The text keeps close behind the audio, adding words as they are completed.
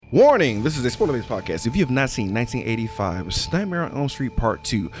Warning, this is a spoiler-based podcast. If you have not seen 1985's Nightmare on Elm Street Part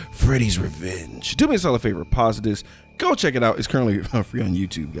 2, Freddy's Revenge, do me a solid favor, pause this, go check it out. It's currently free on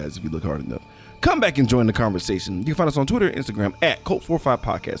YouTube, guys, if you look hard enough. Come back and join the conversation. You can find us on Twitter and Instagram at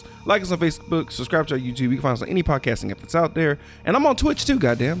Cult45Podcast. Like us on Facebook, subscribe to our YouTube. You can find us on any podcasting app that's out there. And I'm on Twitch too,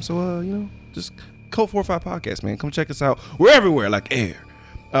 goddamn. So, just Cult45 Podcast, man. Come check us out. We're everywhere like air.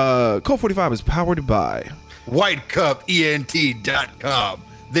 Cult45 is powered by WhiteCupENT.com.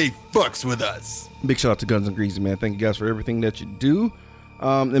 They fucks with us. Big shout out to Guns and Greasy, man. Thank you guys for everything that you do.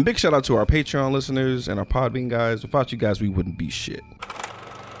 And big shout out to our Patreon listeners and our Podbean guys. Without you guys, we wouldn't be shit.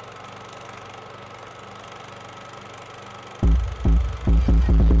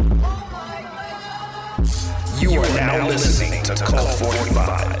 You are now listening to Cult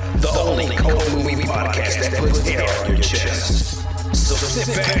 45, the only cult movie podcast that puts air on your chest. So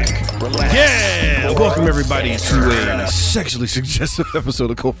sit back, relax. Yeah! Welcome everybody to a sexually suggestive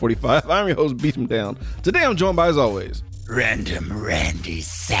episode of Cult 45. I'm your host, Beat 'em Down. Today I'm joined by, as always, Random Randy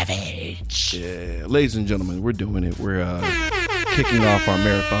Savage. Yeah, ladies and gentlemen, we're doing it. We're kicking off our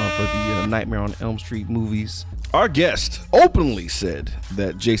marathon for the Nightmare on Elm Street movies. Our guest openly said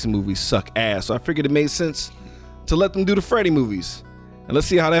that Jason movies suck ass, so I figured it made sense to let them do the Freddy movies. And let's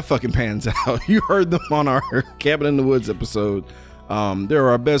see how that fucking pans out. You heard them on our Cabin in the Woods episode. They're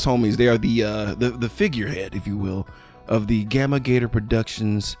our best homies. They are the figurehead, if you will, of the Gamma Gator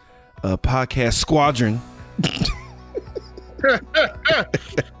Productions podcast squadron.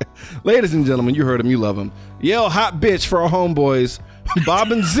 Ladies and gentlemen, you heard him, you love him. Yell hot bitch for our homeboys,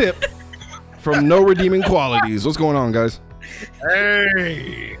 Bob and Zip from No Redeeming Qualities. What's going on, guys?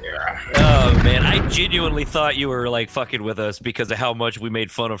 Hey. Oh man, I genuinely thought you were like fucking with us because of how much we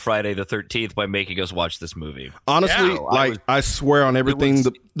made fun of Friday the 13th by making us watch this movie. Honestly, Yeah, I swear on everything,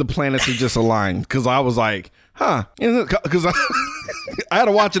 the planets are just aligned. Because I was like, because I had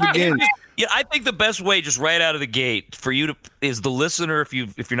to watch it again. Yeah, I think the best way, just right out of the gate, for you to is the listener. If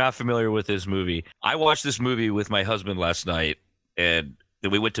you're not familiar with this movie, I watched this movie with my husband last night, and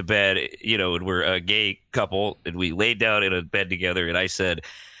then we went to bed. And we're a gay couple, and we laid down in a bed together, and I said,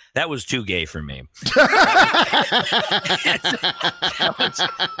 that was too gay for me. I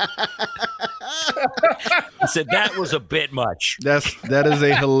said that was a bit much. That is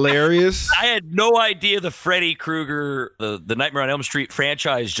a hilarious. I had no idea the Freddy Krueger, the Nightmare on Elm Street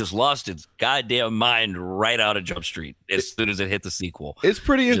franchise just lost its goddamn mind right out of Jump Street as soon as it hit the sequel. It's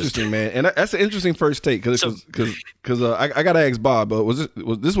pretty interesting, man, and that's an interesting first take because I gotta ask Bob, but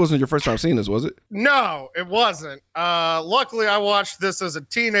this wasn't your first time seeing this, was it? No, it wasn't. Luckily, I watched this as a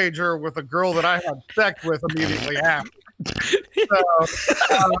teenager with a girl that I had sex with immediately after. So,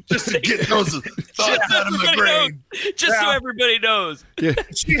 Just to get those thoughts out of my brain. Just so everybody knows. Yeah.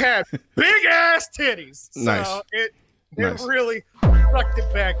 she had big ass titties. So Nice. It Nice. really sucked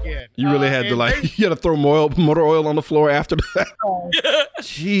it back in. You really had to you had to throw motor oil on the floor after that.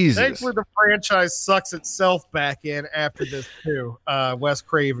 Jesus. Thankfully, the franchise sucks itself back in after this too. Wes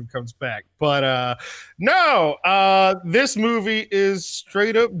Craven comes back, but this movie is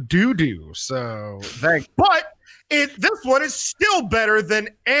straight up doo doo. So but this one is still better than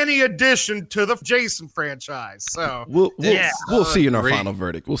any addition to the Jason franchise. So We'll see in our great. final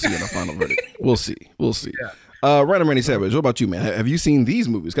verdict. We'll see in our final verdict. We'll see. Yeah. Random Randy Savage, what about you, man? Have you seen these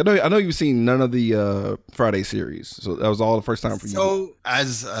movies? I know you've seen none of the Friday series, so that was all the first time for you. So,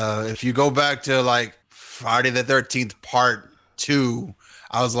 if you go back to like Friday the 13th Part 2,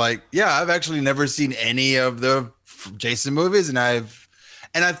 I was like, yeah, I've actually never seen any of the Jason movies, and I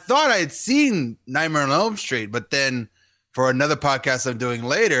thought I had seen Nightmare on Elm Street, but then for another podcast I'm doing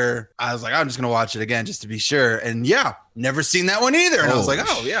later, I was like, I'm just gonna watch it again just to be sure, and yeah, never seen that one either, and I was like,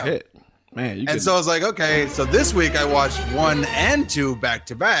 oh yeah. Shit. Man, So I was like, okay. So this week I watched 1 and 2 back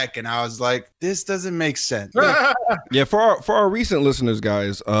to back, and I was like, this doesn't make sense. yeah, for our recent listeners,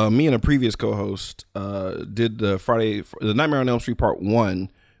 guys, me and a previous co-host did the Nightmare on Elm Street Part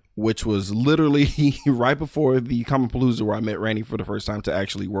 1, which was literally right before the Comicpalooza where I met Randy for the first time to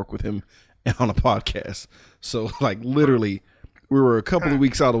actually work with him on a podcast. So like literally we were a couple of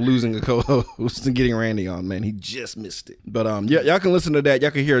weeks out of losing a co-host and getting Randy on, man. He just missed it. But yeah, y'all can listen to that. Y'all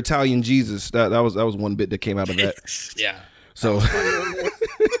can hear Italian Jesus. That was one bit that came out of that. Yeah. So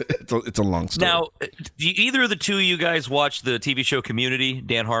it's a long story. Now, do either of the two of you guys watch the TV show Community,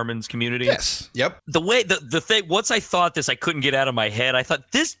 Dan Harmon's Community? Yes. Yep. The way the thing, once I thought this, I couldn't get out of my head. I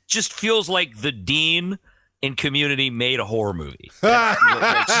thought this just feels like the Dean in Community made a horror movie.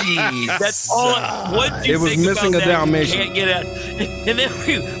 Jeez. That's all. What do you It was think missing about a that? Dalmatian. Can't get out. And then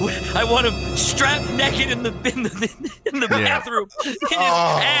I want him strapped naked in the bathroom, in his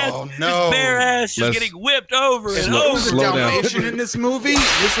ass, no. his bare ass, just Let's- getting whipped over and slow- over. slow down. Dalmatian in this movie?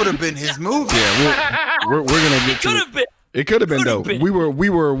 This would have been his movie. Yeah, we're gonna get It to could it. have been It could have been Could've dope. been. We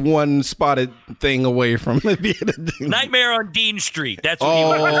were one spotted thing away from it being a Nightmare on Dean Street. That's what he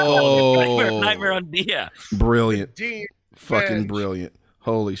was. Oh, Nightmare on Dean. Yeah. brilliant, Dean fucking Finch. brilliant.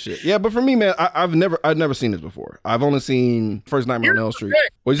 Holy shit. Yeah, but for me, man, I've never seen this before. I've only seen First Nightmare on Elm Street.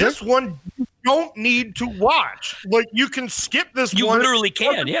 What'd you This say? one you don't need to watch. Like you can skip this You one. literally It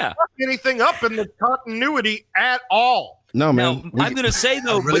doesn't can, yeah. fuck anything up in the continuity at all. No, Now, man. I'm going to say, I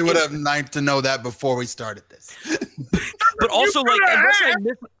though, really but- would have liked to know that before we started this. But also, like,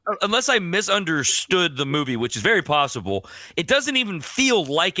 could've unless I misunderstood the movie, which is very possible, it doesn't even feel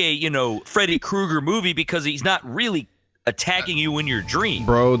like a Freddy Krueger movie because he's not really attacking you in your dream.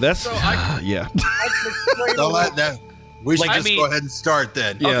 Bro, that's So yeah. we should Like, I just mean- go ahead and start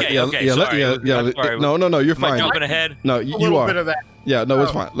then. Yeah, Okay, yeah, okay, yeah, sorry. I'm sorry. No, you're Am I fine. jumping ahead? No, A you little are. bit of that. Yeah, no, it's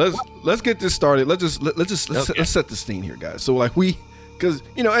Oh. fine. Let's get this started. Let's set the scene here, guys. So like because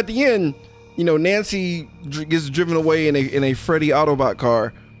at the end, Nancy gets driven away in a Freddy Autobot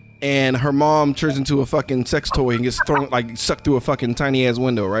car, and her mom turns into a fucking sex toy and gets thrown sucked through a fucking tiny ass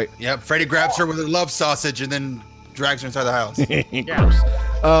window, right? Yep, Freddy grabs her with a love sausage and then drags her inside the house.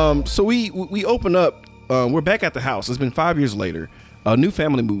 Gross. So we open up. We're back at the house. It's been 5 years later. A new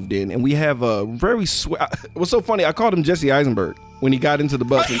family moved in, and we have a very what's so funny? I called him Jesse Eisenberg when he got into the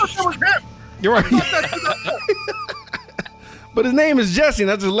bus. I thought that was him. You're right. But his name is Jesse,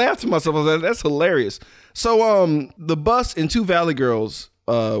 and I just laughed to myself. I was like, that's hilarious. So the bus and two Valley girls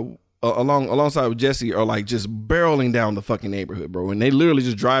alongside with Jesse are like just barreling down the fucking neighborhood, bro. And they literally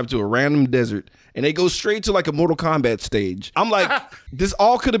just drive to a random desert and they go straight to like a Mortal Kombat stage. I'm like, this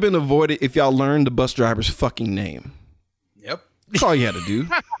all could have been avoided if y'all learned the bus driver's fucking name. Yep. That's all you had to do.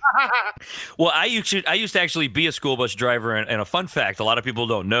 Well, I used to actually be a school bus driver, and a fun fact a lot of people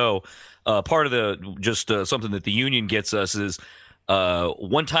don't know. Part of the something that the union gets us is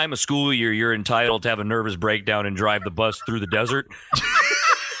one time a school year you're entitled to have a nervous breakdown and drive the bus through the desert.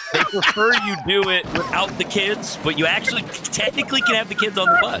 They prefer you do it without the kids, but you actually technically can have the kids on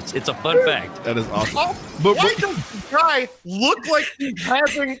the bus. It's a fun fact. That is awesome. Oh, But- why does the guy look like he's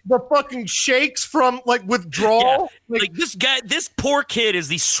having the fucking shakes from like withdrawal? Yeah, like this poor kid is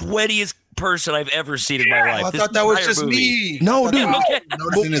the sweatiest person I've ever seen in my life. I This thought that was entire just movie. me. No, I dude. thought Okay. I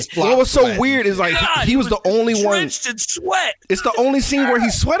was noticing his flop What was so sweat. weird is like God, he was the only one. drenched in sweat. It's the only scene where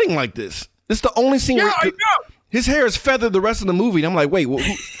he's sweating like this. It's the only scene Yeah, where I know. his hair is feathered the rest of the movie. And I'm like, wait,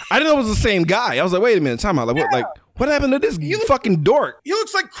 I didn't know it was the same guy. I was like, wait a minute, time out. What happened to this fucking dork? He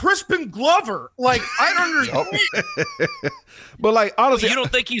looks like Crispin Glover. Like I don't understand. But like honestly, You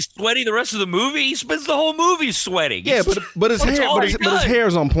don't think he's sweaty the rest of the movie? He spends the whole movie sweating. yeah, but his That's hair, all but he his does.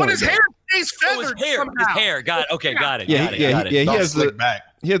 hair's on point. But his though. hair stays Oh, feathered his somehow. hair. Got it. Okay, got it. Yeah, got it. yeah, got it. yeah. He All has slicked back.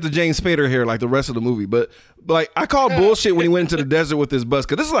 He has the James Spader hair like the rest of the movie. But like I called bullshit when he went into the desert with his bus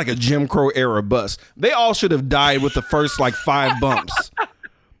because this is like a Jim Crow era bus. They all should have died with the first like 5 bumps.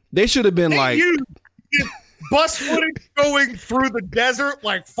 They should have been like, You bus footage going through the desert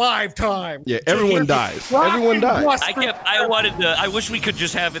like 5 times. yeah, everyone dies. Everyone dies. I wish we could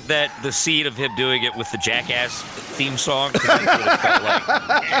just have it the scene of him doing it with the Jackass theme song. 'cause that's what it felt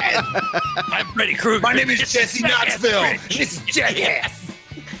like. I'm Freddy Krueger. My name is Jesse Knoxville. This is Jackass.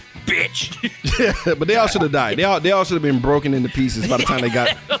 Bitch. Yeah, but they all should have died. They all should have been broken into pieces by the time they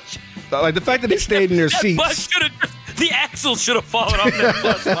got. Like the fact that they stayed in their That bus seats. should have. The axle should have fallen off that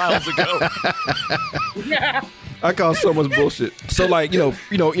bus miles ago. I call so much bullshit. So like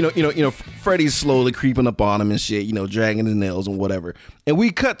Freddy's slowly creeping up on him and shit. Dragging his nails and whatever. And we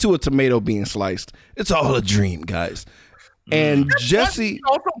cut to a tomato being sliced. It's all a dream, guys. And Jesse. Did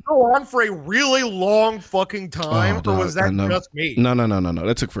also go on for a really long fucking time, Oh, or dog, was I that know. just me? No.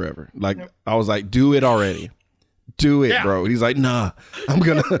 That took forever. Like I was like, do it already. Do it, Yeah. bro. He's like, nah, I'm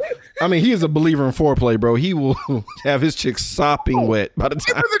gonna. I mean, he is a believer in foreplay, bro. He will have his chick sopping wet by the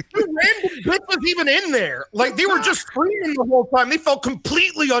They time. were the 2 random bitches even in there. Like they were just screaming the whole time. They felt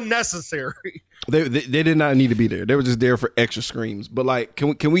completely unnecessary. They did not need to be there. They were just there for extra screams. But like,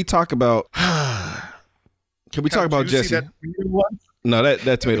 can we talk about? Can we talk about Juicy Jesse? that weird one. No,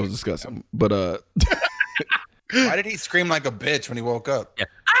 that tomato was disgusting. But Why did he scream like a bitch when he woke up? Yeah.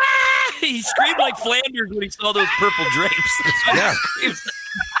 He screamed like Flanders when he saw those purple drapes. Yeah. He was-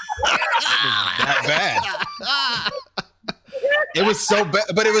 That bad. It was so bad,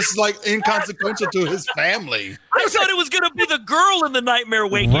 but it was like inconsequential to his family. I thought it was gonna be the girl in the nightmare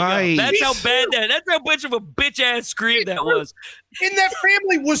waking Right. up. That's how bad that's how much of a bitch ass scream that was. And that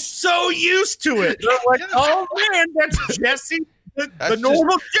family was so used to it. They're like, oh man, that's Jesse, the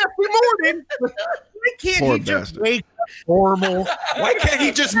normal Jesse Morton. Why can't Poor he just bastard. wake up normal? Why can't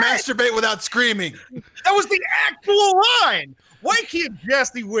he just masturbate without screaming? That was the actual line. Why can't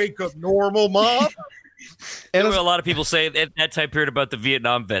Jesse wake up normal, Mom? There And were a lot of people saying at that time period about the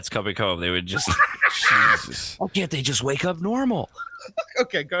Vietnam vets coming home. They would just, Jesus. why can't they just wake up normal?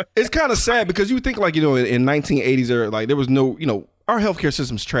 Okay, go ahead. It's kind of sad because you think like, in 1980s era, like there was no, our healthcare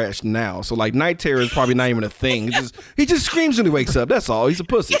system's trashed now. So like night terror is probably not even a thing. He just screams when he wakes up. That's all. He's a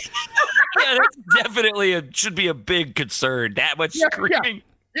pussy. Yeah, that's definitely should be a big concern. That much Yeah, screaming.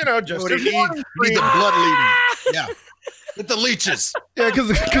 Just What he needs the blood leading. Yeah. With the leeches. Yeah, because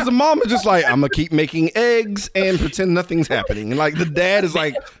the mom is just like, I'm gonna keep making eggs and pretend nothing's happening. And like the dad is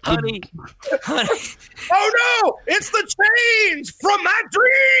like, Honey, Oh no! It's the change from my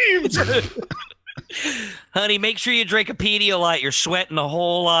dreams. honey, make sure you drink a Pedialyte. You're sweating a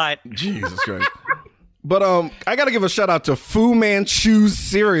whole lot. Jesus Christ. But I gotta give a shout out to Fu Manchu's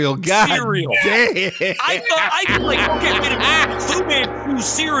cereal. God Cereal. damn. I feel like, okay, wait a minute. Fu Manchu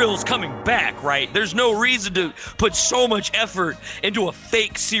cereal's coming back, right? There's no reason to put so much effort into a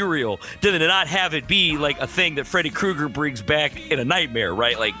fake cereal to not have it be like a thing that Freddy Krueger brings back in a nightmare,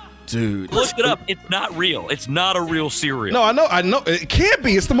 right? Like, Dude. look it up. It's not real. It's not a real cereal. No, I know. It can't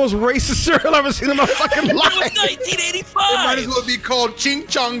be. It's the most racist cereal I've ever seen in my fucking It was life. 1985. It might as well be called Ching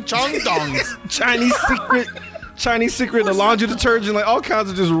Chong Chong Dongs. Chinese secret, the laundry detergent, like all kinds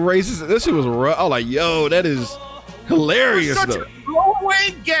of just racist. This shit was rough. I was like, yo, that is hilarious Such though. a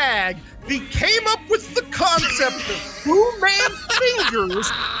throwaway gag. He came up with the concept of Fu Man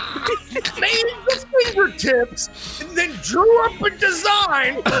fingers, made the fingertips, and then drew up a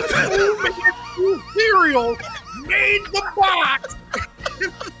design. Fu Man cereal, made the box,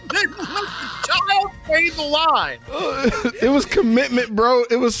 then let the child pay the line. It was commitment, bro.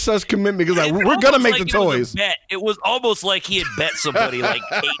 It was such commitment because like It's we're gonna almost make like the it was a toys. bet. It was almost like he had bet somebody like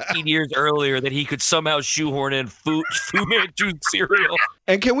 18 years earlier that he could somehow shoehorn in Fu Manchu cereal.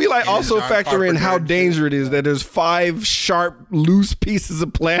 And can we like also John factor in how Carpenter. dangerous it is that there's 5 sharp, loose pieces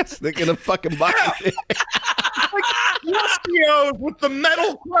of plastic in a fucking box? Crustios with the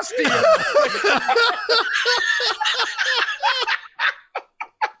metal Crustios.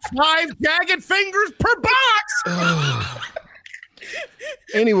 5 jagged fingers per box.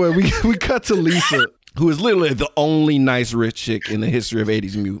 Anyway, we cut to Lisa, who is literally the only nice rich chick in the history of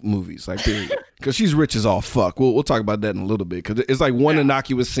 80s movies, like period. Because she's rich as all fuck. We'll talk about that in a little bit. Because it's like one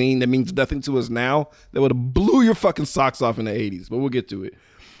innocuous scene that means nothing to us now that would have blew your fucking socks off in the 80s. But we'll get to it.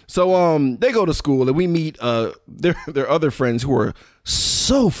 So they go to school and we meet their other friends who are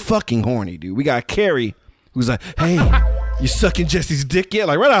so fucking horny, dude. We got Carrie, who's like, hey, you sucking Jesse's dick yet?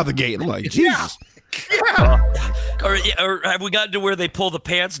 Like right out the gate. I'm like, Jesus. Or have we gotten to where they pull the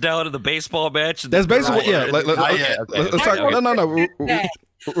pants down in the baseball match? That's basically Not yet. Not yet. Let's talk. No.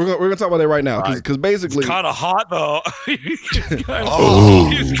 We're gonna talk about that right now because basically kind of hot though. Oh,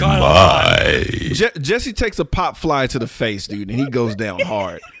 He's kinda my. Jesse takes a pop fly to the face, dude, and he goes down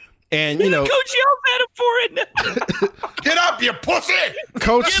hard. And Coach yells at him for it. Get up, you pussy!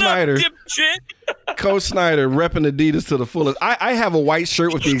 Coach Get Snyder, up, dipshit. Coach Snyder, repping Adidas to the fullest. I have a white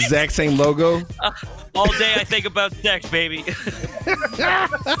shirt with the exact same logo. All day I think about sex, baby.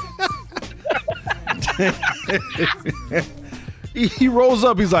 He rolls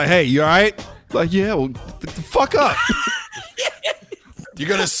up. He's like, "Hey, you all right?" Like, yeah. Well, the fuck up. You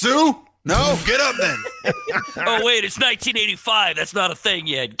gonna sue? No, get up then. Oh wait, it's 1985. That's not a thing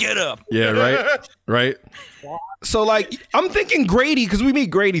yet. Get up. Yeah, right. So like, I'm thinking Grady because we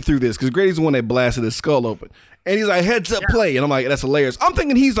meet Grady through this because Grady's the one that blasted his skull open, and he's like, "Heads up, play," and I'm like, "That's hilarious." I'm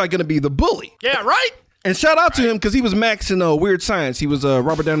thinking he's like gonna be the bully. Yeah, right? And shout out to him because he was Max in Weird Science. He was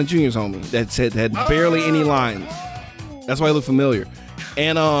Robert Downey Jr.'s homie that had barely any lines. That's why he looked familiar.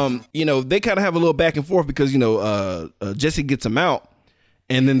 And they kind of have a little back and forth because Jesse gets him out,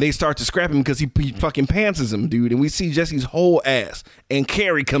 and then they start to scrap him because he fucking pantses him, dude. And we see Jesse's whole ass, and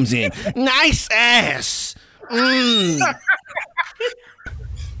Carrie comes in, nice ass.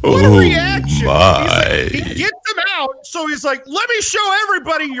 What a reaction. my. He gets him out, so he's like, let me show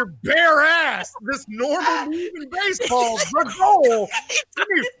everybody your bare ass. This normal moving baseball, the goal. Let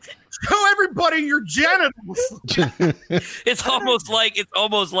me show everybody your genitals. It's almost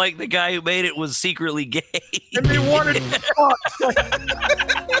like the guy who made it was secretly gay. And they wanted to fuck.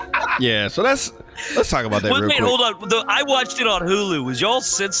 Yeah, so let's talk about that real Wait, quick. hold on. I watched it on Hulu. Was y'all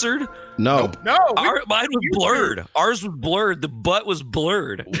censored? No. No, Mine was blurred. Ours was blurred. The butt was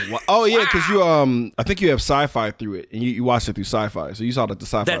blurred. Oh yeah, because you I think you have Sci-Fi through it, and you watched it through Sci-Fi, so you saw the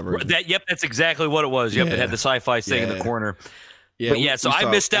Sci-Fi version. Yep, that's exactly what it was. Yep, Yeah. it had the sci-fi thing in the corner. Yeah, But yeah, so I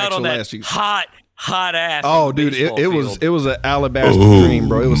missed out on that hot ass. Oh, dude, baseball it was field. an alabaster dream,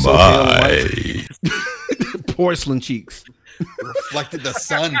 bro. It was so pale and white. Porcelain cheeks. Reflected the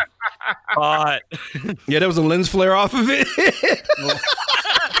sun. hot. Yeah, there was a lens flare off of it.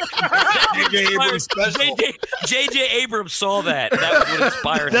 J.J. Abrams special. J.J. Abrams saw that. That was what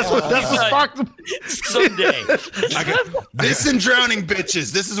inspired That's him. what sparked him. Someday. This and drowning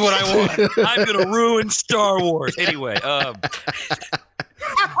bitches. This is what I want. I'm going to ruin Star Wars. Anyway,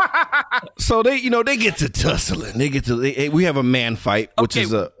 So they get to tussling. We have a man fight, which okay,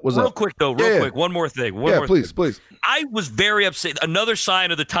 is real quick though, quick. One more thing. Please. I was very upset. Another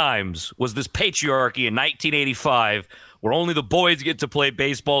sign of the times was this patriarchy in 1985, where only the boys get to play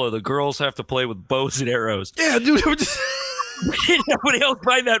baseball and the girls have to play with bows and arrows. Yeah, dude, they were just. Nobody else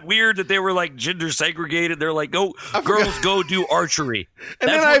find that weird that they were like gender segregated. They're like, girls go do archery. And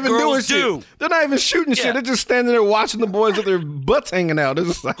That's they're not what even doing girls do. shit. They're not even shooting Yeah. shit. They're just standing there watching the boys with their butts hanging out. It's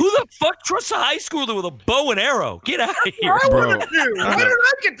just like, Who the fuck trusts a high schooler with a bow and arrow? Get out of here. I Bro. want to do. Why did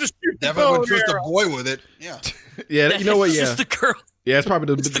I get to shoot the Devin bow would and trust a arrow? boy with it. Yeah. yeah, you know what? It's Yeah, just the girl. yeah, it's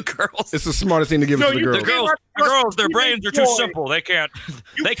probably It's the girls. it's the smartest thing to give it to the you- girls. The girls, their brains are too simple. They can't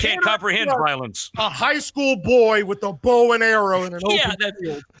cannot comprehend trust violence. A high school boy with a bow and arrow in an Yeah, open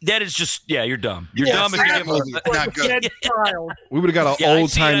field. that is just you're dumb. You're Yeah, dumb if you that give movie. a Not good. Dead child. We would have got an Yeah, I've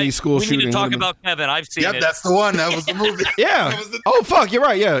old seen timey it. school we shooting. need to talk Would've been- about Kevin. I've seen Yep, it. that's the one. That was the movie. Yeah. That was the- Oh fuck, you're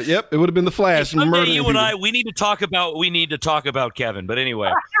right. Yeah, yep. It would have been the Flash. Someday murdering you and I, people. we need to talk about Kevin. But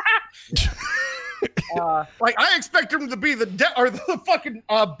anyway, Like I expect him to be the the fucking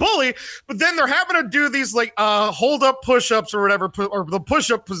bully, but then they're having to do these like hold up push ups or whatever, or the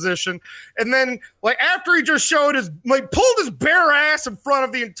push up position, and then like after he just showed pulled his bare ass in front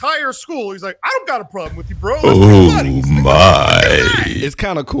of the entire school, he's like, I don't got a problem with you, bro. Let's be buddies. It's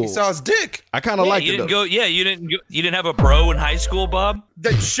kind of cool. He saw his dick. I kind of like you it. didn't Though. go. Yeah, you didn't have a bro in high school, Bob.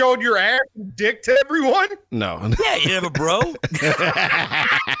 That showed your ass and dick to everyone. No. Yeah, you didn't have a bro.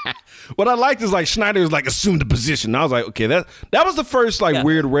 What I liked is like Schneider's like assumed the position. I was like, okay, that was the first like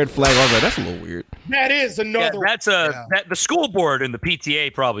weird red flag. I was like, that's a little weird. That is Yeah, another. that's the school board and the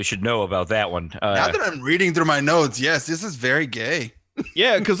PTA probably should know about that one. Now that I'm reading through my notes, yes, this is very gay.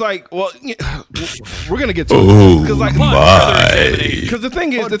 Yeah, because like, well, we're gonna get to it. Because like, because the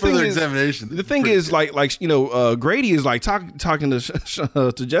thing is, examination. the thing is, like Grady is like talking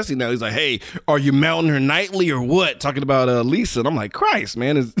to Jesse now. He's like, hey, are you mounting her nightly or what? Talking about Lisa, and I'm like, Christ,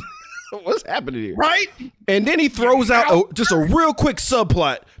 man, is what's happening here? right? And then he throws out just a real quick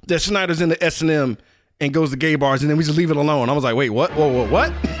subplot that Schneider's in the S&M and goes to gay bars, and then we just leave it alone. I was like, wait, what? Whoa,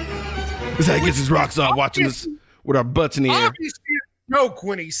 what? This how he gets his rocks off watching this with our butts in the air. Obviously, it's a joke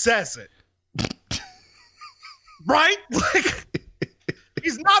when he says it. Right? Like,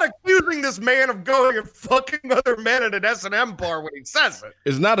 he's not accusing this man of going and fucking other men at an S&M bar when he says it.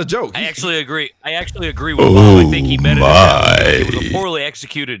 It's not a joke. I actually agree with Bob. I think he meant it. It was a poorly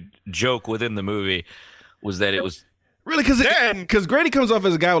executed joke within the movie. Was that it was Really, because Grady comes off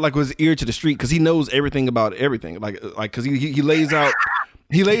as a guy with his ear to the street because he knows everything about everything. Like because he lays out.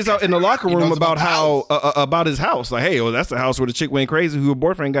 He lays out in the locker room about how about his house. Like, hey, that's the house where the chick went crazy, who her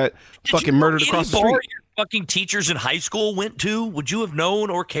boyfriend got fucking murdered across the any bar street. your fucking teachers in high school went to? Would you have known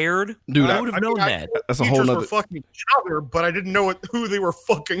or cared? Dude, I would have known that. That's a whole Teachers nother. were fucking each other, but I didn't know who they were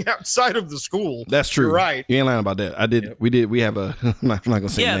fucking outside of the school. That's true. You're right. You ain't lying about that. I did. Yep. We have a. I'm not gonna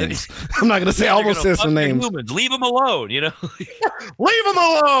say Yeah, names. I'm not gonna say. I almost said some names. Humans. Leave them alone. You know. Leave him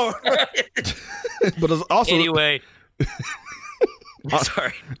alone. But it's also Anyway.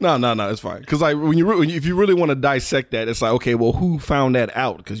 Sorry. No, it's fine. Because like if you really want to dissect that, it's like, okay, well, who found that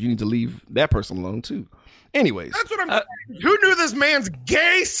out? Because you need to leave that person alone too. Anyways, That's what I'm saying. Who knew this man's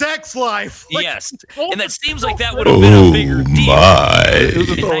gay sex life? Like, Yes, and that seems like that would have been a bigger deal. it was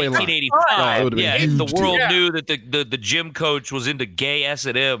a In throwaway line. 1985, would've been yeah, a if the huge world deal. knew that the gym coach was into gay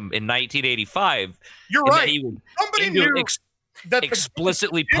S&M in 1985, You're and that right. he was Somebody into knew that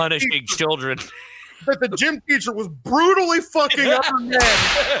explicitly the punishing children. that the gym teacher was brutally fucking other men.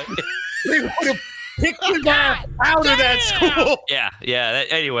 They would have picked his ass out of that school. Yeah.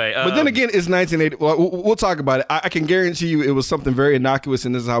 Anyway, But then again, it's 1980. Well, we'll talk about it. I can guarantee you, it was something very innocuous,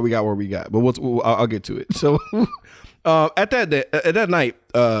 and this is how we got where we got. But I'll get to it. So, At that night,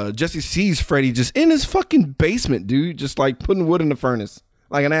 Jesse sees Freddy just in his fucking basement, dude, just like putting wood in the furnace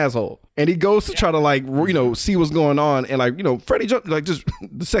like an asshole. And he goes to try to like, see what's going on. And like, Freddy jumps, like just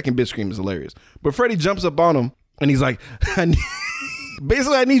the second bitch scream is hilarious. But Freddy jumps up on him and he's like,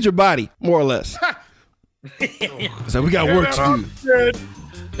 basically, I need your body, more or less. So we got work to do.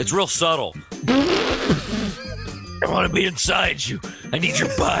 It's real subtle. I want to be inside you. I need your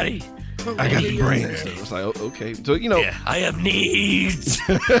body. I got the brains. It's like, okay. So, Yeah, I have needs.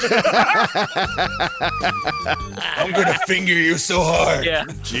 I'm gonna finger you so hard. Yeah.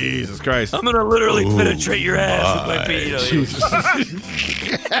 Jesus Christ. I'm gonna literally penetrate your ass with my feet.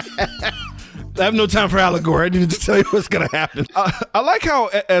 I have no time for allegory. I need to tell you what's gonna happen. I like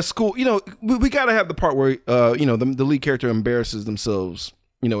how at school, we gotta have the part where the lead character embarrasses themselves,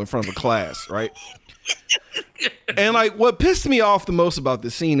 in front of a class, right? And like what pissed me off the most about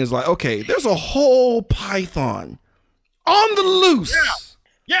this scene is like, okay, there's a whole python on the loose.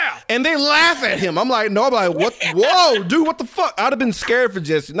 Yeah. And they laugh at him. I'm like, what? Whoa, dude, what the fuck? I'd have been scared for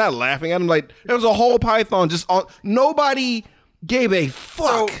Jesse, not laughing at him. Like, there was a whole python just on. Nobody gave a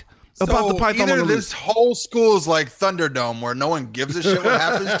fuck about the python either on the this loose. whole school is like Thunderdome, where no one gives a shit what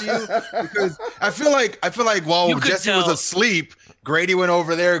happens to you. Because I feel like while Jesse was asleep, Grady went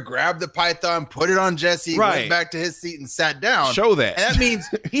over there, grabbed the python, put it on Jesse, went back to his seat and sat down. Show that. And that means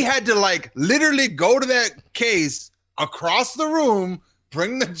he had to like literally go to that case across the room,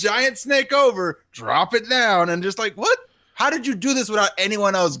 bring the giant snake over, drop it down, and just like, what? How did you do this without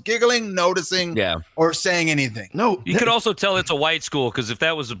anyone else giggling, noticing, or saying anything? No. You could also tell it's a white school, because if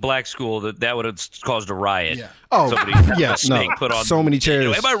that was a black school, that would have caused a riot. Yeah. Oh, somebody a snake put on so many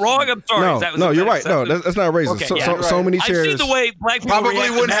chairs. Am I wrong? I'm sorry. No, you're right. No, that's not racist. Okay, so many chairs. I've seen the way black people probably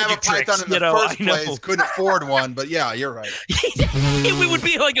react to wouldn't have a magic python tricks, in the first place. Couldn't afford one, but yeah, you're right. It would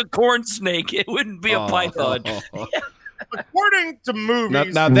be like a corn snake. It wouldn't be a python. According to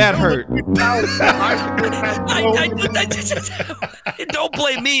movies, now that hurt. Don't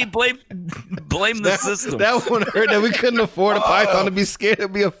blame me. Blame the system. That one hurt that we couldn't afford a python to be scared.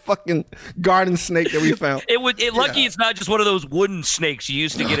 It'd be a fucking garden snake that we found. Lucky it's not just one of those wooden snakes you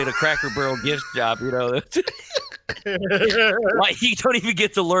used to get at a Cracker Barrel gift shop. Like you don't even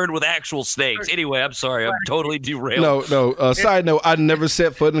get to learn with actual snakes. Anyway, I'm sorry. I'm totally derailed. No. Side note: I never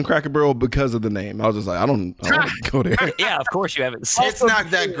set foot in Cracker Barrel because of the name. I was just like, I don't go there. Yeah, of course you haven't. It's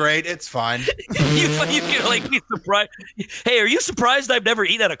not that great. It's fine. you can like be surprised. Hey, are you surprised I've never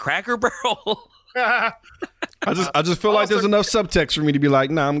eaten at a Cracker Barrel? I just feel like there's enough subtext for me to be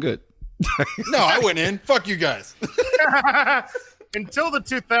like, nah, I'm good. No, I went in. Fuck you guys. Until the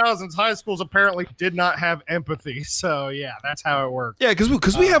 2000s, high schools apparently did not have empathy. So yeah, that's how it worked. Yeah,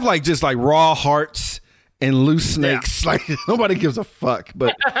 because we have like just like raw hearts and loose snakes. Like nobody gives a fuck.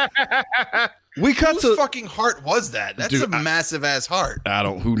 But we cut Whose fucking heart was that? That's a massive ass heart.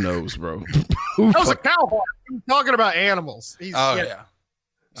 Who knows, bro? That was a cow heart. I'm talking about animals. Yeah.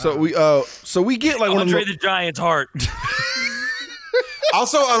 So we get like Andre the Giant's heart.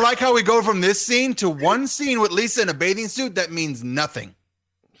 Also, I like how we go from this scene to one scene with Lisa in a bathing suit that means nothing.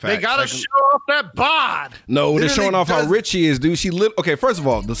 They gotta show off that bod. No, they're showing off how rich she is, dude. Okay, first of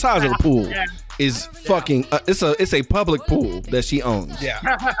all, the size of the pool is fucking. It's a public pool that she owns. Yeah.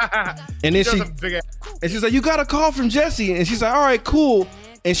 And then she's like, you got a call from Jesse, and she's like, all right, cool.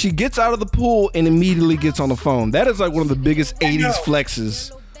 And she gets out of the pool and immediately gets on the phone. That is like one of the biggest '80s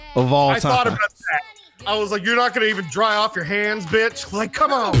flexes of all time. I thought about that. I was like, you're not going to even dry off your hands, bitch. Like,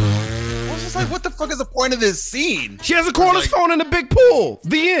 come on. I was just like, what the fuck is the point of this scene? She has a cordless phone in a big pool.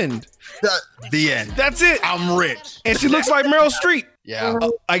 The end. The end. That's it. I'm rich. And she looks like Meryl Streep. Yeah.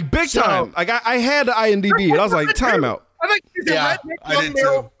 Like big time. Like I had the IMDb and I was like, timeout. I think she's a redneck young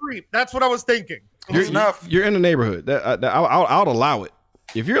Meryl Streep. That's what I was thinking. You're in the neighborhood. I'll allow it.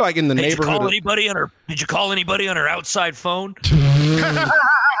 If you're like in the neighborhood. Did you call anybody on her outside phone?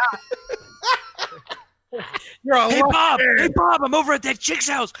 Hey Bob, I'm over at that chick's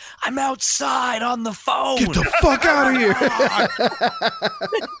house. I'm outside on the phone. Get the fuck out of here.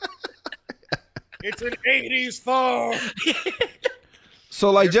 It's an 80s phone.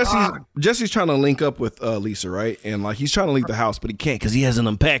 So like Jesse's trying to link up with Lisa, right? And like he's trying to leave the house, but he can't because he hasn't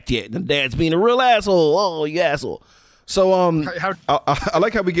unpacked yet. And Dad's being a real asshole. Oh, you asshole. So I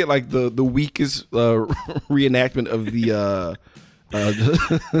like how we get like the weakest reenactment of the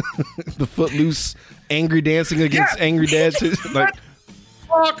Footloose angry dancing against angry dads. Like,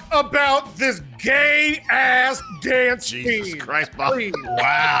 talk about this gay ass dance Jesus scene. Christ, Bob.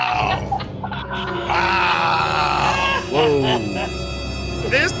 Wow. Whoa.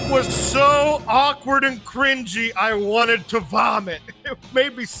 This was so awkward and cringy, I wanted to vomit. It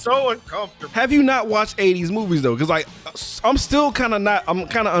made me so uncomfortable. Have you not watched 80s movies though? Because like I'm still kind of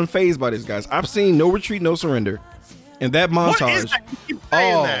unfazed by this, guys. I've seen No Retreat, No Surrender, and that montage. What is that? You keep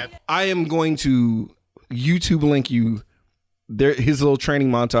saying that. I am going to YouTube link you his little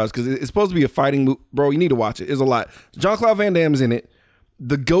training montage because it's supposed to be a fighting movie. Bro, you need to watch it. It's a lot. Jean-Claude Van Damme's in it.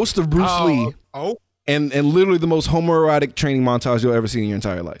 The ghost of Bruce Lee. Oh. And literally the most homoerotic training montage you'll ever see in your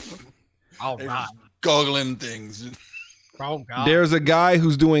entire life. All right. Goggling things. Oh, God. There's a guy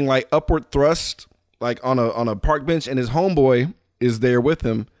who's doing like upward thrust, like on a park bench, and his homeboy is there with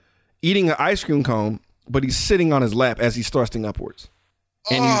him, eating an ice cream cone, but he's sitting on his lap as he's thrusting upwards.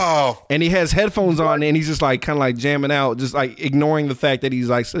 And he has headphones on, and he's just like kind of like jamming out, just like ignoring the fact that he's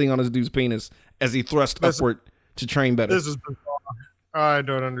like sitting on his dude's penis as he thrusts upward to train better. This is bizarre. I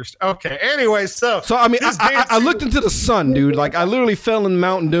don't understand. Okay. Anyway, so I mean, I looked into the sun, dude. Like I literally fell in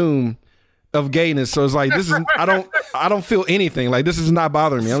Mount Doom of gayness. So it's like this is I don't feel anything. Like this is not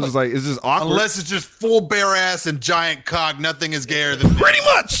bothering me. I'm just like it's just awkward. Unless it's just full bare ass and giant cock, nothing is gayer than pretty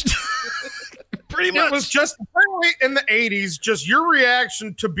much. Pretty much. It was just apparently in the 80s, just your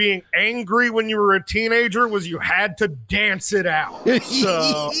reaction to being angry when you were a teenager was you had to dance it out.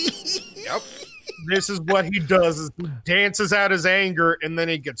 So Yep. This is what he does is he dances out his anger and then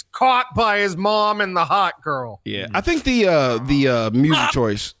he gets caught by his mom and the hot girl. Yeah. I think the music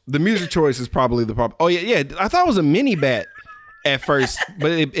choice. The music choice is probably the problem. Oh yeah. I thought it was a mini bat at first,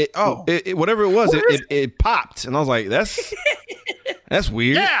 but it whatever it was, it popped. And I was like, that's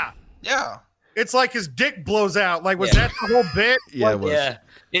weird. Yeah. It's like his dick blows out. Like, was that the whole bit? Yeah, like, it was. Yeah,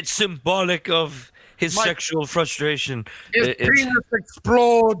 it's symbolic of his sexual frustration. His penis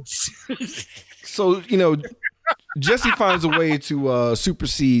explodes. So, Jessie finds a way to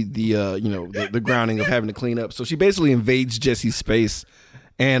supersede the grounding of having to clean up. So she basically invades Jesse's space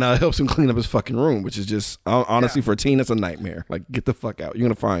and helps him clean up his fucking room, which is just honestly for a teen, that's a nightmare. Like, get the fuck out. You're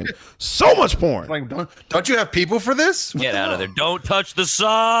gonna find so much porn. Like, don't you have people for this? Get out of there! Don't touch the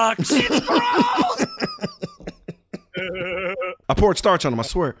socks. It's gross. I poured starch on him, I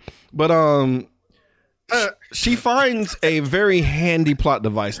swear. But she finds a very handy plot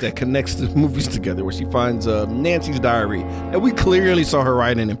device that connects the movies together, where she finds Nancy's diary, and we clearly saw her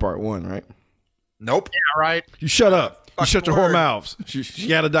writing in part 1, right? Nope. Yeah, right. You shut up. You shut your whore word. mouths. She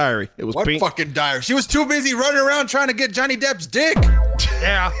had a diary. It was What pink. fucking diary? She was too busy running around trying to get Johnny Depp's dick.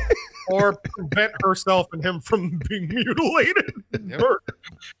 Yeah. Or prevent herself and him from being mutilated.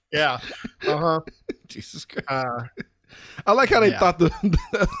 Yeah. Uh-huh. Jesus Christ. I like how they thought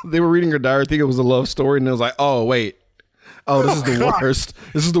they were reading her diary, thinking it was a love story, and it was like, oh wait, this is the worst.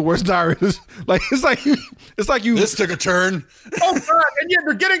 This is the worst diary. It's like you. This took a turn. Oh God! And yeah,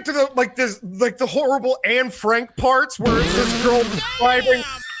 they're getting to the horrible Anne Frank parts where it's this girl describing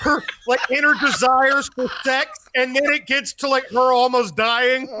her inner desires for sex, and then it gets to her almost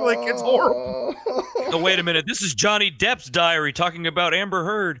dying. It's horrible. Oh, wait a minute! This is Johnny Depp's diary talking about Amber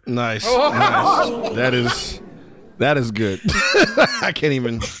Heard. Nice. Nice. That is good. I can't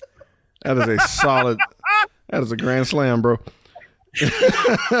even. That is a solid. That is a grand slam, bro.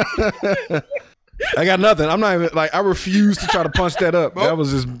 I got nothing. I'm not even I refuse to try to punch that up. That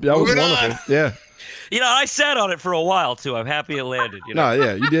was wonderful. On. Yeah. I sat on it for a while too. I'm happy it landed. No,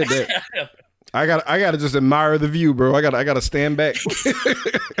 yeah, you did that. I got to just admire the view, bro. I got to stand back.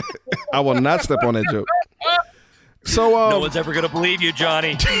 I will not step on that joke. So no one's ever gonna believe you,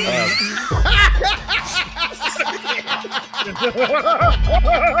 Johnny.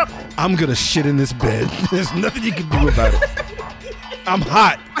 I'm gonna shit in this bed. There's nothing you can do about it. I'm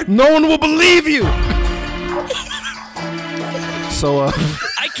hot. No one will believe you. So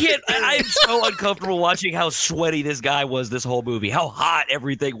I can't. I'm so uncomfortable watching how sweaty this guy was this whole movie. How hot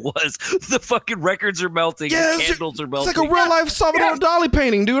everything was. The fucking records are melting. The candles are melting. It's like a real life Salvador Dali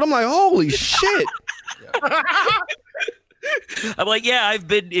painting, dude. I'm like, holy shit. I'm like, yeah, I've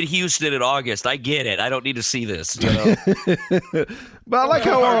been in Houston in August. I get it. I don't need to see this. But I like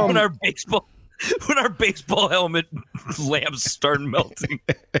how when our baseball helmet lamps start melting.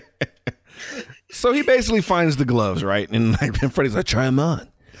 So he basically finds the gloves, right? And Freddy's like, try them on,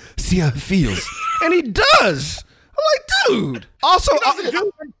 see how it feels, and he does. I'm like, dude. Also,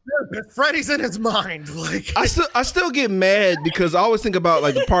 Freddy's in his mind. I still get mad because I always think about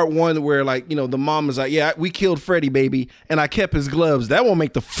the part 1 where the mom is like, yeah, we killed Freddy, baby, and I kept his gloves. That won't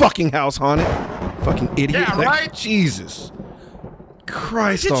make the fucking house haunted. Fucking idiot. Yeah, right. Jesus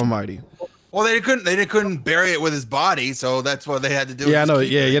Christ Almighty. Well, they couldn't bury it with his body, so that's what they had to do. Yeah, I know.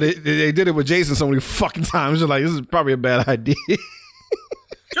 Yeah. They did it with Jason so many fucking times. They're like, this is probably a bad idea.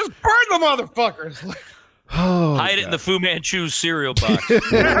 Just burn the motherfuckers. Oh, Hide it in the Fu Manchu cereal box.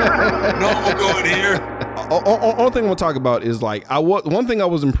 No, we'll go in here. Only thing I'm gonna talk about is like one thing I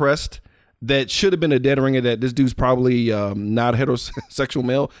was impressed that should have been a dead ringer that this dude's probably not a heterosexual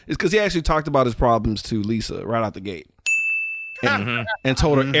male is because he actually talked about his problems to Lisa right out the gate and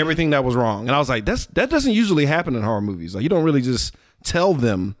told her everything that was wrong. And I was like, that doesn't usually happen in horror movies. Like you don't really just tell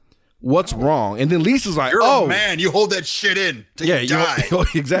them what's wrong. And then Lisa's like, You're a man, you hold that shit in till you die.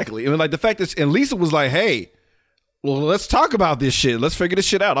 Exactly. I mean, like the fact that and Lisa was like, hey, well, let's talk about this shit. Let's figure this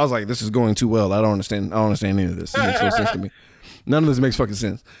shit out. I was like, this is going too well. I don't understand any of this. It makes no sense to me. None of this makes fucking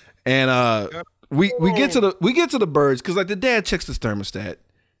sense. And we get to the birds because like the dad checks this thermostat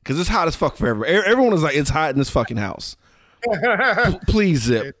because it's hot as fuck for everyone. Everyone is like, it's hot in this fucking house. Please,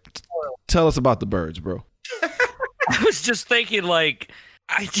 Zip, tell us about the birds, bro. I was just thinking, like,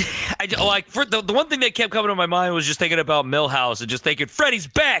 I like for the one thing that kept coming to my mind was just thinking about Millhouse and just thinking Freddy's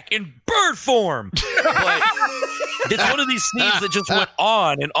back in bird form. But it's one of these scenes that just went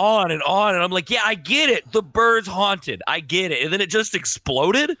on and on and on, and I'm like, yeah, I get it. The bird's haunted. I get it. And then it just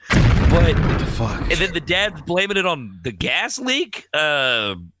exploded. But what the fuck? And then the dad's blaming it on the gas leak.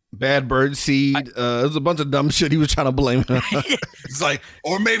 Bad bird seed. There's a bunch of dumb shit he was trying to blame it on. It's like,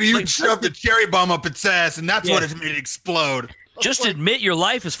 or maybe you shoved a cherry bomb up its ass, and that's what it made it explode. Just admit your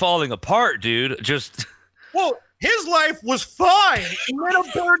life is falling apart, dude. Just well, his life was fine, and then a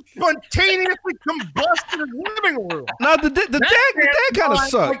bird spontaneously combusted in his living room. No, the dad kind of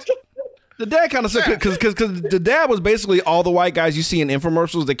sucked. The dad kind of sucked because the dad was basically all the white guys you see in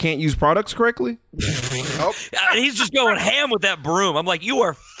infomercials that can't use products correctly. He's just going ham with that broom. I'm like, you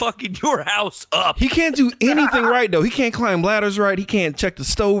are fucking your house up. He can't do anything right though. He can't climb ladders right. He can't check the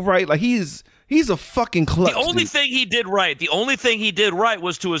stove right. Like he's a fucking klutz. The only thing he did right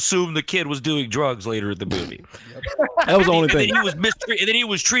was to assume the kid was doing drugs later in the movie. That was the only thing. And then he was mistreated. And then he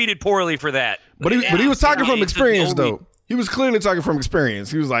was treated poorly for that. But he was talking from experience though. He was clearly talking from experience.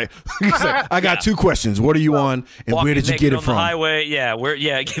 He was like, I got two questions. What are you on, and where did you get it from? On the highway, yeah. Where?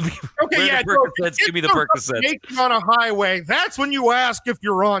 Yeah, give me. Give me the Percocets. On a highway, that's when you ask if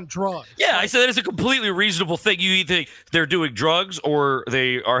you're on drugs. Yeah, I said that is a completely reasonable thing. You either think they're doing drugs or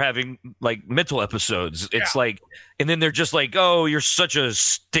they are having like mental episodes. It's like, and then they're just like, oh, you're such a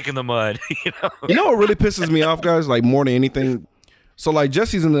stick in the mud. You know what really pisses me off, guys? Like more than anything. So like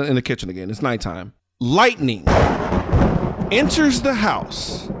Jesse's in the kitchen again. It's nighttime. Lightning enters the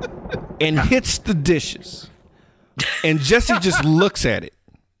house and hits the dishes, and Jesse just looks at it,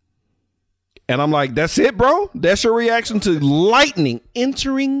 and I'm like, that's it, bro? That's your reaction to lightning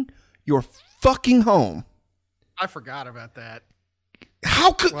entering your fucking home? I forgot about that.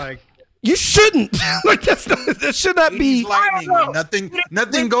 How could you shouldn't like that should not be lightning.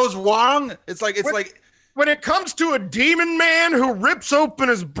 Nothing goes wrong. It's like when it comes to a demon man who rips open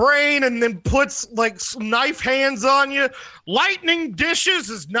his brain and then puts like some knife hands on you, lightning dishes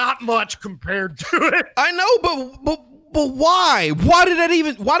is not much compared to it. I know, but why? Why did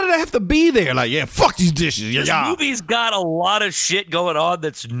I have to be there? Like, yeah, fuck these dishes. This movie's got a lot of shit going on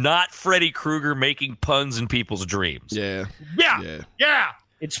that's not Freddy Krueger making puns in people's dreams. Yeah.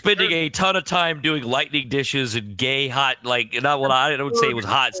 It's spending a ton of time doing lightning dishes and gay hot, like, not what I would say it was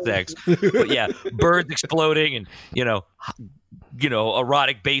hot sex, but yeah, birds exploding and,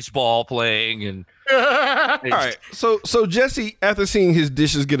 erotic baseball playing and. All right, so Jesse, after seeing his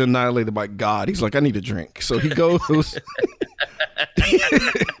dishes get annihilated by God, he's like, I need a drink. So he goes.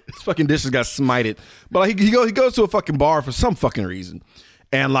 His fucking dishes got smited, but he goes to a fucking bar for some fucking reason.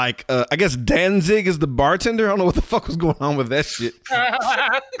 And like, I guess Danzig is the bartender. I don't know what the fuck was going on with that shit.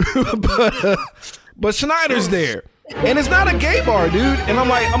 but Schneider's there, and it's not a gay bar, dude. And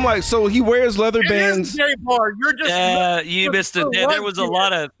I'm like, so he wears leather bands. It is a gay bar. You're just you missed it. Yeah, there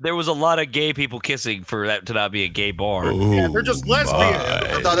was a lot of gay people kissing for that to not be a gay bar. Yeah, they're just lesbians.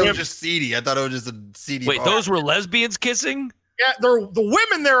 I thought it was just seedy. I thought it was just a seedy. Wait, bar. Those were lesbians kissing? Yeah, the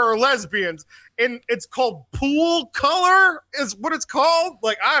women there are lesbians, and it's called pool color is what it's called.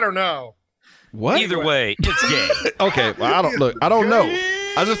 Like, I don't know. What? Either way, it's gay. Okay, well, I don't know.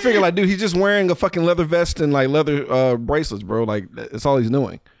 I just figured like, dude, he's just wearing a fucking leather vest and like leather bracelets, bro. Like that's all he's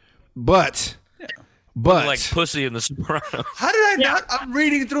doing. But like pussy in The Sopranos. How did I not? I'm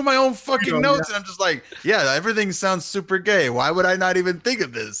reading through my own fucking notes, and I'm just like, yeah, everything sounds super gay. Why would I not even think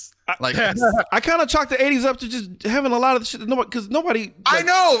of this? Like, I kind of chalked the 80s up to just having a lot of the shit because nobody. Like, I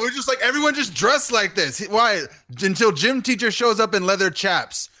know. We're just like, everyone just dressed like this. Why? Until gym teacher shows up in leather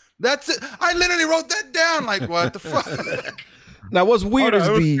chaps. That's it. I literally wrote that down. Like, what the fuck? Now, what's weird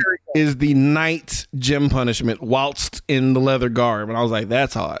is the night gym punishment whilst in the leather garb, and I was like,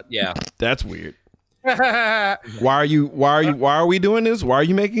 that's hot. Yeah, that's weird. Why are we doing this? Why are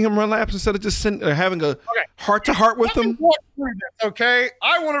you making him run laps instead of just having a heart to heart with him? Walk through this, okay,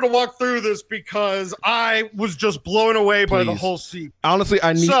 I wanted to walk through this because I was just blown away by the Please. whole scene. Honestly,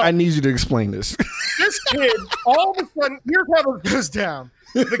 I need you to explain this. This kid, all of a sudden, here's how it goes down.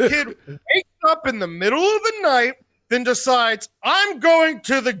 The kid wakes up in the middle of the night, then decides, I'm going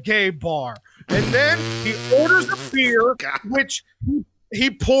to the gay bar. And then he orders a beer, which he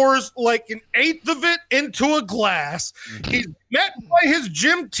pours like an eighth of it into a glass. He's met by his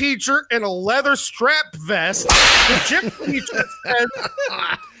gym teacher in a leather strap vest. The gym teacher says,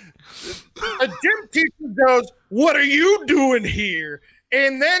 a gym teacher goes, what are you doing here?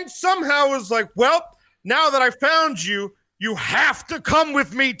 And then somehow is like, well, now that I found you, you have to come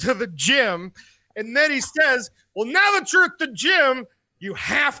with me to the gym. And then he says, well, now that you're at the gym, you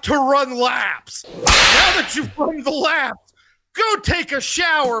have to run laps. Now that you've run the laps, go take a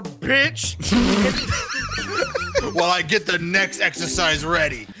shower, bitch. While I get the next exercise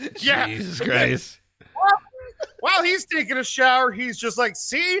ready. Yeah. Jesus Christ. While he's taking a shower, he's just like,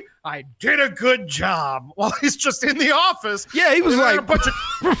 see, I did a good job. While he's just in the office. Yeah, he was and then like a bunch of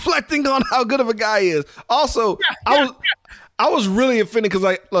reflecting on how good of a guy he is. Also, I was really offended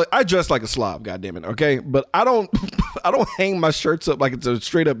because I dress like a slob, goddammit, okay? But I don't hang my shirts up like it's a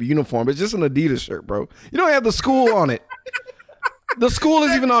straight up uniform. It's just an Adidas shirt, bro. You don't have the school on it. The school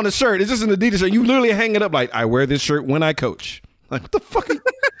is even on the shirt. It's just an Adidas shirt. You literally hang it up like, I wear this shirt when I coach. Like, what the fuck?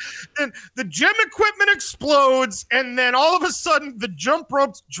 And the gym equipment explodes, and then all of a sudden the jump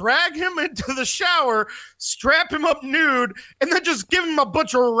ropes drag him into the shower, strap him up nude, and then just give him a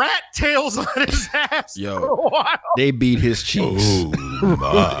bunch of rat tails on his ass. Yo, for a while. they beat his cheeks. Oh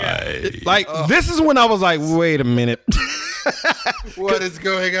my. Like, this is when I was like, wait a minute. What is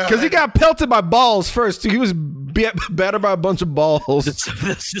going on? Because he got pelted by balls first, too. He was battered by a bunch of balls.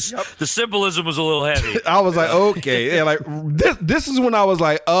 The symbolism was a little heavy. I was like, okay. Yeah, like, this is when I was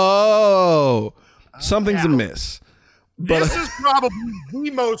like, oh, something's amiss. But This is probably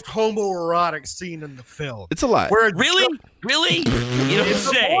the most homoerotic scene in the film. it's a lot. Where it Really? You don't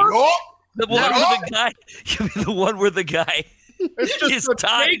say. Oh, The one where the guy, you mean the one where the guy It's just is a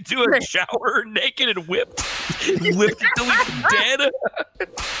tied to a shower naked and whipped until he's dead.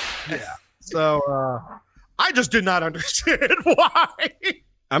 So I just did not understand why.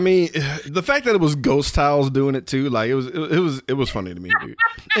 I mean, the fact that it was Ghost Towels doing it too, like it was funny to me, dude.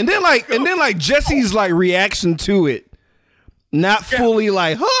 And then like Jesse's like reaction to it, not fully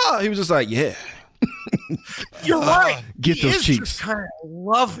like, huh? He was just like, yeah. You're right. Get He those is cheeks. just kind of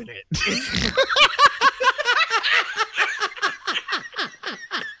loving it.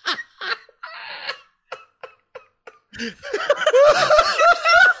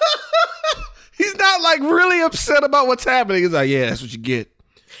 He's not like really upset about what's happening. He's like, yeah, that's what you get.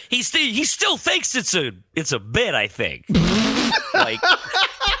 He still thinks it's a bit, I think.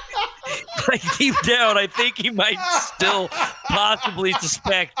 like deep down, I think he might still possibly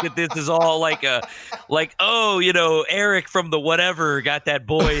suspect that this is all like oh, you know, Eric from the whatever got that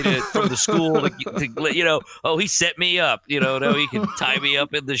boy from the school to you know, oh, he set me up, you know, no, he can tie me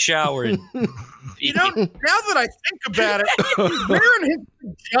up in the shower. And, You know, now that I think about it, he's wearing his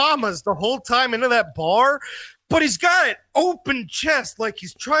pajamas the whole time into that bar, but he's got an open chest, like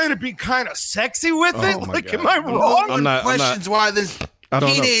he's trying to be kind of sexy with it. Oh my Like, God. am I wrong? I'm not- questions why this I don't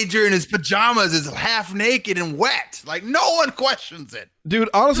know. teenager in his pajamas is half naked and wet. Like, no one questions it. Dude,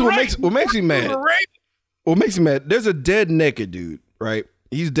 honestly, what Right. makes me mad? Right? What makes me mad? There's a dead naked dude, right?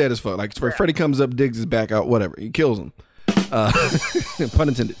 He's dead as fuck. Like, Freddy comes up, digs his back out, whatever. He kills him. Pun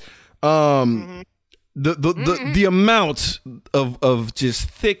intended. The amount of just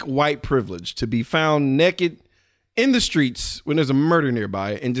thick white privilege to be found naked in the streets when there's a murder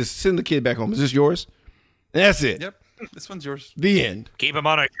nearby and just send the kid back home. Is this yours? And that's it. Yep. This one's yours. The end. keep him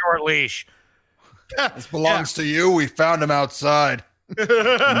on a short leash. This belongs to you. We found him outside.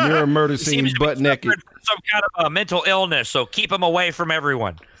 You're a murder He scene seems to be butt naked. suffering from some kind of a mental illness, so keep him away from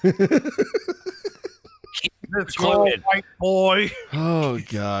everyone. This little Secluded. white boy. Oh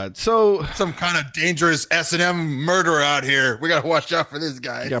God. So Some kind of dangerous S&M murderer out here. We got to watch out for this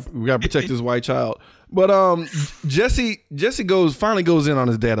guy. we gotta protect this white child. But Jesse finally goes in on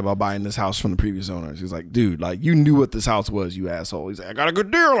his dad about buying this house from the previous owners. He's like, dude, like you knew what this house was, you asshole. He's like, I got a good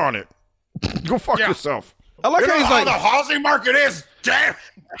deal on it. Go fuck yourself. I like You how know he's how like, the housing market is, damn.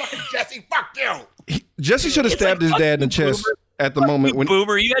 Jesse, fuck you. Jesse should have stabbed his dad in the chest at the moment when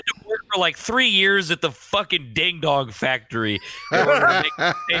Boomer, you had to work for like 3 years at the fucking Ding Dong factory in order to make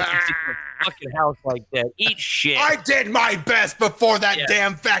a fucking house like that. Eat shit. I did my best before that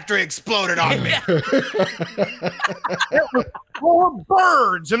damn factory exploded on me. Full of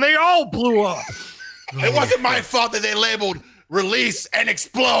birds, and they all blew up. It wasn't my fault that they labeled release and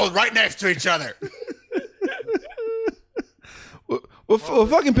explode right next to each other. What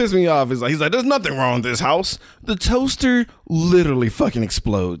fucking pissed me off is like, he's like, there's nothing wrong with this house. The toaster literally fucking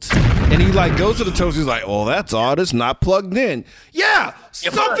explodes. And he like goes to the toaster, he's like, oh, that's odd, it's not plugged in. Yeah,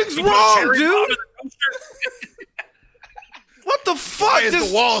 something's wrong, dude. What the fuck? Why is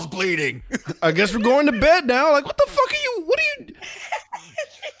the walls bleeding? I guess we're going to bed now. Like, what the fuck are you?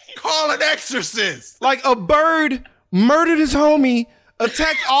 Call an exorcist. Like, a bird murdered his homie,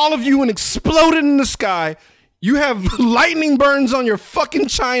 attacked all of you, and exploded in the sky. You have lightning burns on your fucking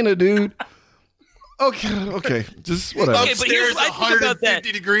china, dude. Okay, just whatever. Okay, but here's Upstairs, what I think about that.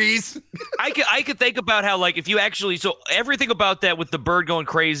 150 degrees. I could think about how, like, if you actually, so everything about that with the bird going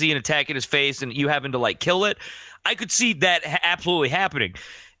crazy and attacking his face and you having to like kill it, I could see that absolutely happening.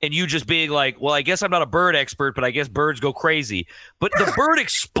 And you just being like, well, I guess I'm not a bird expert, but I guess birds go crazy. But the bird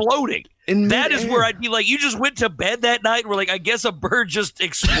exploding, that is where I'd be like, you just went to bed that night and we're like, I guess a bird just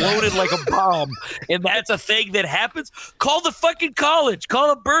exploded like a bomb. And that's a thing that happens. Call the fucking college.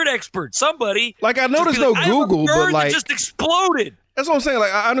 Call a bird expert. Somebody. Like, I know Just there's be no like, I have a Google, bird but that like, just exploded. that's what I'm saying.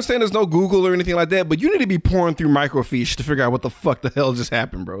 Like, I understand there's no Google or anything like that, but you need to be pouring through microfiche to figure out what the fuck the hell just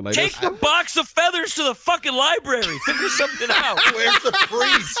happened, bro. Like, Take the box of feathers to the fucking library. Figure something out. Where's the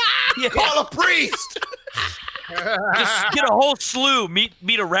priest? Yeah. Call a priest. Just get a whole slew. Meet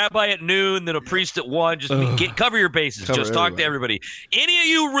a rabbi at noon, then a priest at 1. Just cover your bases. Cover Just talk to everybody. Any of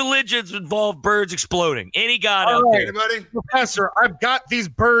you religions involve birds exploding. Any god out there. Anybody? Professor, I've got these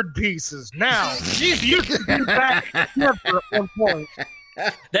bird pieces. Now, she's used to be back together at one point.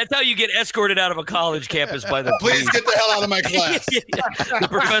 That's how you get escorted out of a college campus by the Please get the hell out of my class. The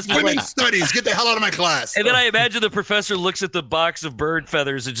professor. Women's studies. Get the hell out of my class. And then I imagine the professor looks at the box of bird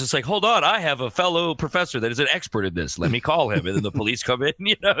feathers and just like, hold on, I have a fellow professor that is an expert in this. Let me call him. And then the police come in,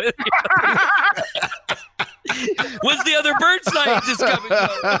 you know. When's the other bird scientist coming?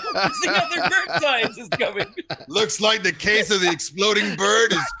 When's the other bird scientist coming? Looks like the case of the exploding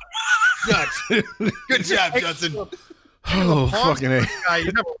bird is shut. Good job, Johnson. oh, fucking A. Guy,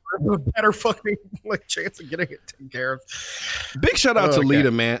 you have a better fucking like chance of getting it taken care of. Big shout out to Okay.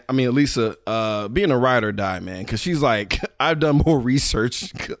 Lita, man. I mean, Lisa, being a ride or die, man, because she's like, I've done more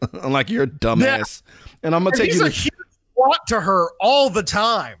research, unlike your dumbass, and I'm gonna take He's you a to, huge plot to her all the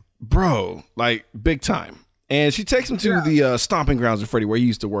time. bro, like big time. And she takes him to the stomping grounds of Freddy, where he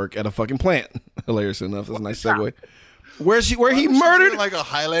used to work at a fucking plant. Hilarious enough. That's a nice segue. Where he She's murdered. doing like a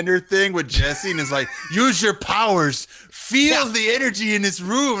Highlander thing with Jesse, and is like, use your powers, feel the energy in this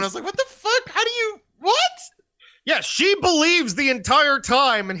room. And I was like, what the fuck? How do you what? Yeah, she believes the entire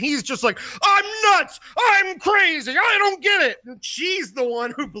time, and he's just like, I'm nuts, I'm crazy, I don't get it. And she's the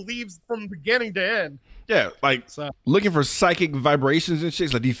one who believes from beginning to end. Yeah, like So- looking for psychic vibrations and shit.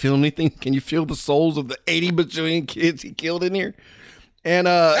 She's like, do you feel anything? Can you feel the souls of the 80 bajillion kids he killed in here? And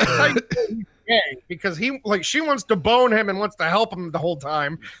He's gay because she wants to bone him and wants to help him the whole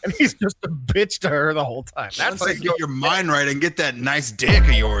time, and he's just a bitch to her the whole time. That's That's like like get your mind right and get that nice dick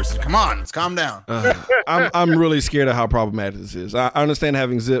of yours. Come on, let's calm down. I'm really scared of how problematic this is. I understand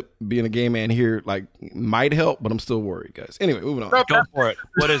having Zip being a gay man here like might help, but I'm still worried, guys. Anyway, moving on. Go for it.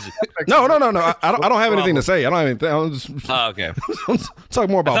 What is it? No. I don't have anything to say. I don't have anything. I'm just Oh, okay. talk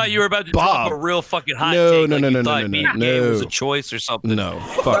more about. I thought you were about to Bob. drop a real fucking hot No, take. no, like no, you no, thought no, being no, gay was no. a choice or something. No,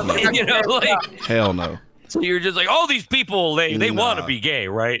 fuck no. You know, like, Hell no. so you're just like, all these people, they Nah. want to be gay,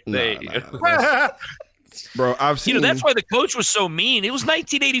 right? They, Bro, I've seen. You know, that's why the coach was so mean. It was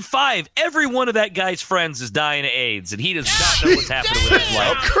 1985. Every one of that guy's friends is dying of AIDS, and he does not know what's happening with his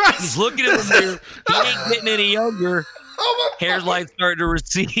life. He's looking in the mirror. He ain't getting any younger. Hairline starting to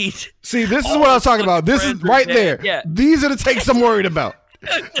recede. See, this is what I was talking about. This is friends are right dead. there. Yeah. These are the takes I'm worried about.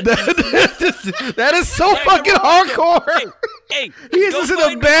 that is so Hey, fucking hardcore. Hey, He's go just in a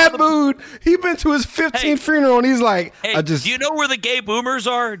find bad all the- mood. He been to his 15th Hey. funeral and he's like, Hey, I just. do you know where the gay boomers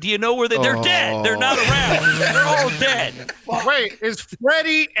are? Do you know where they're dead? They're not around. They're all dead. Wait, is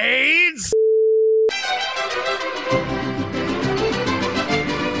Freddy AIDS?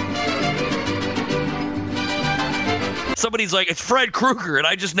 Somebody's like, it's Fred Krueger, and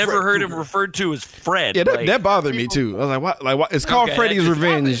I just never heard him referred to as Fred. Yeah, Like, that bothered me too. I was like, what? Like, what? It's called Okay, Freddy's that just-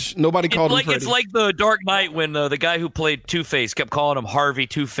 Revenge. Nobody called him it's Freddy. like the Dark Knight when the guy who played Two-Face kept calling him Harvey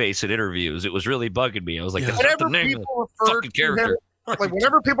Two-Face in interviews. It was really bugging me. I was like, that's not Whenever the name of people the refer fucking to him, character. like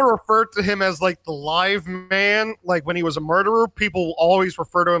whenever people refer to him as like the live man, like when he was a murderer, people always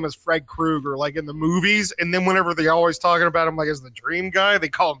refer to him as Fred Krueger, like in the movies. And then whenever they're always talking about him like as the dream guy, they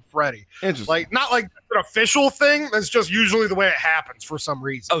call him Freddy. Interesting. Like not like an official thing. That's just usually the way it happens for some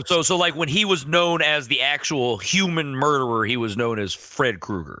reason. Oh, so like when he was known as the actual human murderer, he was known as Fred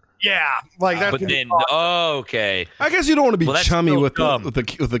Krueger. Yeah, like that. But then, okay. I guess you don't want to be Well, that's chummy so with dumb.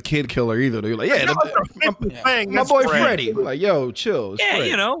 the kid killer either. You're like, yeah, Thing, my that's boy Freddy. Freddy. Like, yo, chill. It's Yeah, Freddy.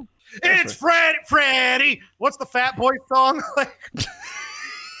 you know. It's Freddy. What's the Fat Boy song? Like,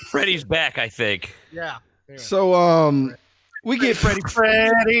 Freddy's back, I think. yeah. Anyway. So we get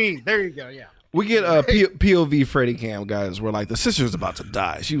Freddy. There you go. Yeah. we get a POV Freddy cam, guys, where like the sister's about to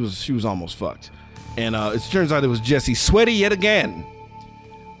die. She was almost fucked, and it turns out it was Jesse sweaty yet again.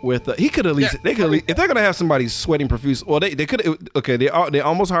 With he could at least they could if they're gonna have somebody sweating profuse. Well, they could okay. They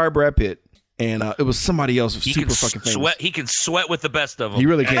almost hired Brad Pitt, and it was somebody else He super can fucking famous. sweat. He can sweat with the best of them. He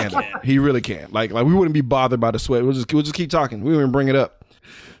really can. He really can. Like we wouldn't be bothered by the sweat. We'll just keep talking. We wouldn't even bring it up.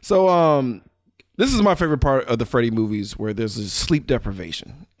 So this is my favorite part of the Freddy movies where there's this sleep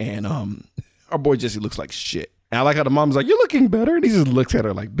deprivation, and our boy Jesse looks like shit. And I like how the mom's like, "You're looking better," and he just looks at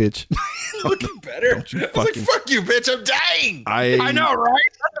her like, "Bitch, Looking better. Don't you I was like, fucking- fuck you, bitch. I'm dying. I know, right?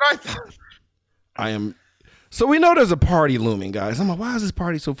 That's what I thought. I am." So we know there's a party looming, guys. I'm like, why is this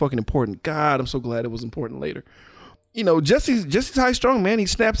party so fucking important? God, I'm so glad it was important later. You know, Jesse's high strung, man. He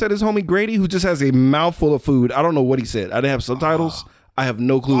snaps at his homie Grady, who just has a mouthful of food. I don't know what he said. I didn't have subtitles. I have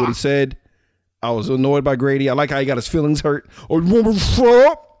no clue what he said. I was annoyed by Grady. I like how he got his feelings hurt. Oh, you want me to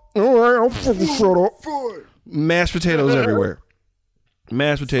shut up? All right, I'll fucking shut up. Mashed potatoes everywhere.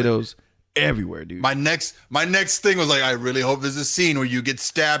 Mashed potatoes everywhere, dude. My next thing was like, I really hope there's a scene where you get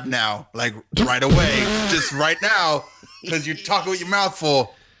stabbed now, like right away, just right now, because you're talking with your mouth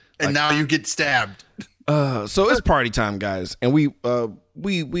full, and now you get stabbed. So it's party time, guys, and we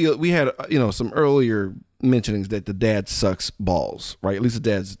had some earlier mentionings that the dad sucks balls, right? At least the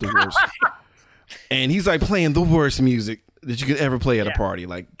dad's the worst, and he's like playing the worst music that you could ever play at a party.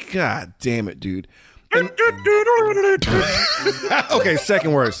 Like, god damn it, dude. And- okay,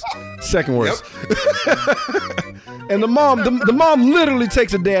 second worst. And the mom literally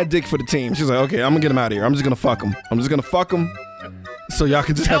takes a dad dick for the team. She's like, okay, I'm gonna get him out of here. I'm just gonna fuck him. So y'all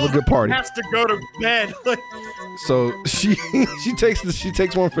can just have a good party. Has to go to bed. So she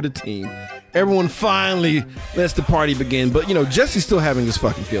takes one for the team. Everyone finally lets the party begin. But Jesse's still having his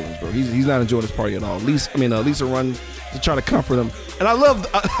fucking feelings, bro. He's not enjoying this party at all. Lisa run to try to comfort him. And I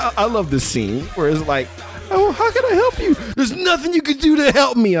love this scene where it's like, oh, how can I help you? There's nothing you can do to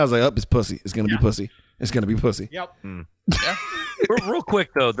help me. I was like, it's pussy. It's gonna be pussy. It's gonna be pussy. Yep. Yeah. Real quick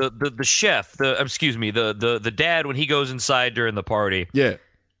though, the chef, the dad, when he goes inside during the party, Yeah.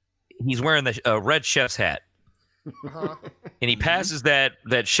 he's wearing the red chef's hat, and he passes that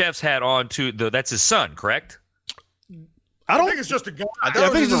chef's hat on to that's his son, correct? I think it's just a guy. I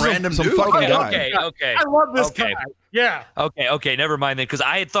thought it was just a random dude. fucking guy. Okay. I love this Okay. guy. Yeah. Okay, never mind then, because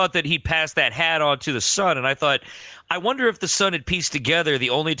I had thought that he passed that hat on to the son, and I thought, I wonder if the son had pieced together the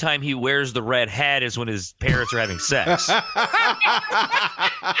only time he wears the red hat is when his parents are having sex. Then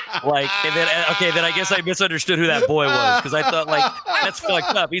I guess I misunderstood who that boy was, because I thought, like, that's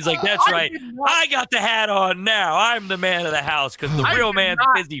fucked up. He's like, that's right, I got the hat on now. I'm the man of the house, because the real man's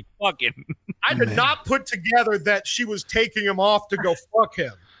busy fucking. I did not put together that she was taking him off to go fuck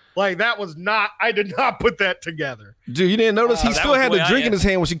him. Like, that was not, I did not put that together. Dude, you didn't notice he that still was had the the way drink I in his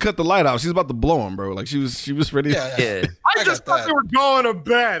hand when she cut the light out. She was about to blow him, bro. Like she was ready. Yeah. I just thought they were going to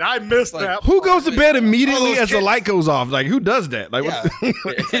bed. I missed Like, that. Who goes to bed immediately those as the kids- light goes off? Like who does that? Like Yeah.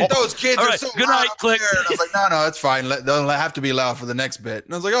 what? Those kids All are right, so good loud night, up click. there. And I was like, no, it's fine. They'll have to be loud for the next bit.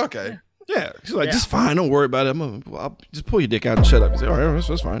 And I was like, okay. Yeah, she's like, just fine. Don't worry about it. I'll just pull your dick out and shut up. He's like, all right,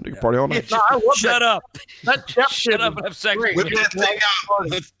 that's fine. You can party all night. No, I love Shut up. that chef Shut shit up was and have sex great. with Whip me. that thing out.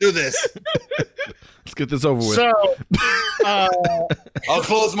 Let's do this. Let's get this over with. So, I'll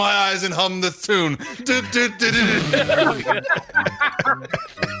close my eyes and hum the tune.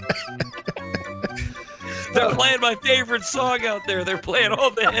 They're playing my favorite song out there. They're playing all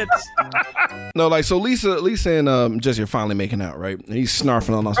the hits. No, like so Lisa and Jesse are finally making out, right? And he's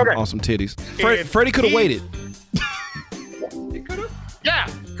snarfing on some titties. Freddie could have waited. yeah,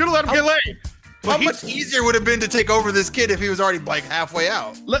 could have let him get laid. How much easier would it have been to take over this kid if he was already like halfway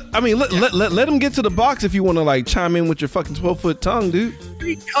out? Let him get to the box if you want to like chime in with your fucking 12-foot tongue, dude.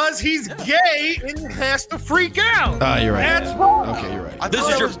 Because he's gay and has to freak out. You're right. That's wrong. Okay, you're right. This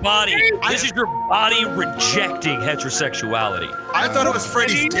is your body. This is your body rejecting heterosexuality. I thought it was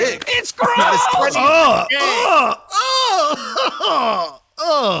Freddie's dick. It's gross. Not his Gay.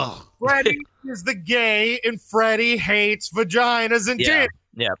 Freddie is the gay, and Freddie hates vaginas and titties.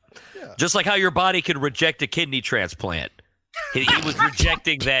 Yeah. Just like how your body could reject a kidney transplant. He was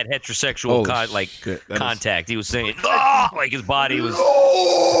rejecting that heterosexual contact. He was saying, "Oh!" Like his body was.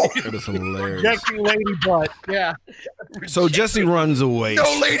 That is hilarious. Rejecting lady butt. Yeah. So Jesse runs away.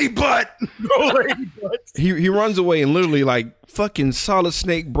 No lady butt. No lady butt. He runs away and literally like fucking Solid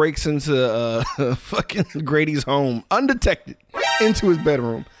Snake breaks into fucking Grady's home undetected into his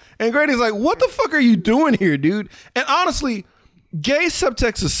bedroom. And Grady's like, "What the fuck are you doing here, dude?" And honestly, gay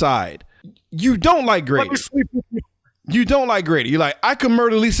subtext aside, you don't like Grady. Let me sleep with you. You don't like Grady. You're like, I could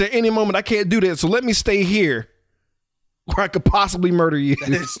murder Lisa at any moment. I can't do that. So let me stay here where I could possibly murder you.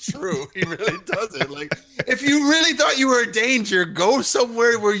 That is true. He really does it. Like, if you really thought you were a danger, go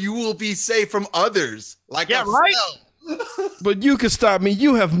somewhere where you will be safe from others. Like, Yeah, right? But you could stop me.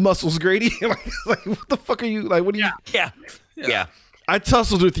 You have muscles, Grady. like, what the fuck are you? Like, what are you? Yeah. I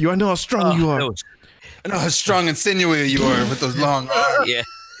tussled with you. I know how strong you are. That was- I know how strong and sinewy you are with those long arms. yeah.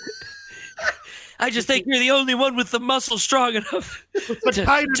 I just think you're the only one with the muscle strong enough to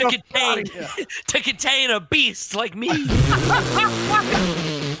contain a beast like me.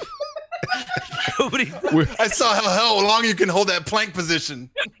 I saw how long you can hold that plank position.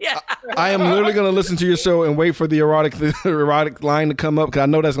 Yeah. I am literally going to listen to your show and wait for the erotic line to come up because I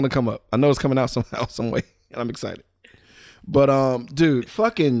know that's going to come up. I know it's coming out somehow, some way, and I'm excited. But dude,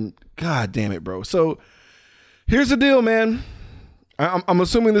 fucking god damn it, bro. So here's the deal, man. I'm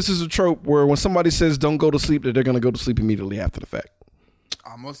assuming this is a trope where when somebody says don't go to sleep, that they're going to go to sleep immediately after the fact.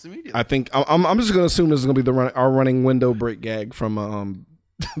 Almost immediately. I think I'm just going to assume this is going to be our running window break gag from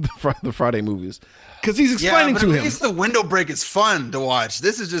the Friday movies because he's explaining to him. At least the window break is fun to watch.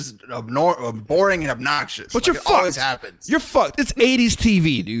 This is just boring and obnoxious. But like, you're it always fucked. happens. You're fucked. It's 80s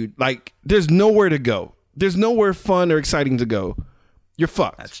TV, dude. Like there's nowhere to go. There's nowhere fun or exciting to go. You're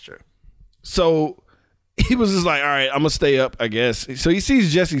fucked. That's true. So he was just like, all right, I'm going to stay up, I guess. So he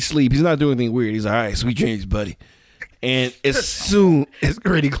sees Jesse sleep. He's not doing anything weird. He's like, all right, sweet dreams, buddy. And as soon as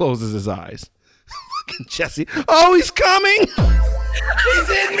Grady closes his eyes, fucking Jesse, oh, he's coming. He's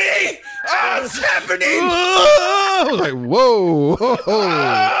in me. Oh, it's happening. I was like, whoa.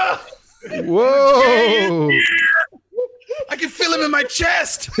 Whoa. I can feel him in my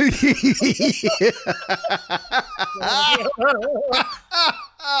chest.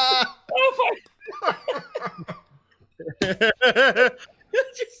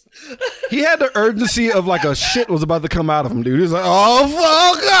 He had the urgency of like a shit was about to come out of him, dude. He was like,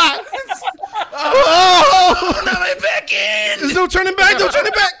 oh God. Oh, now I'm back in. There's no turning back. No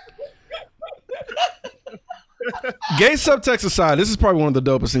turning back. Gay subtext aside, this is probably one of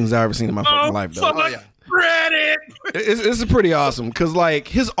the dopest things I've ever seen in my fucking life, though. Oh, yeah. Reddit. It's pretty awesome because like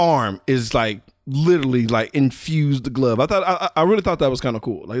his arm is like literally like infused glove. I really thought that was kind of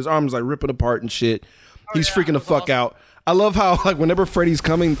cool. Like his arm is like ripping apart and shit. He's freaking the fuck out. I love how like whenever Freddy's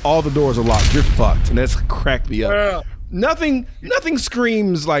coming, all the doors are locked. You're fucked, and that's cracked me up. Nothing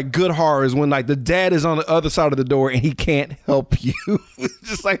screams like good horror is when like the dad is on the other side of the door and he can't help you. It's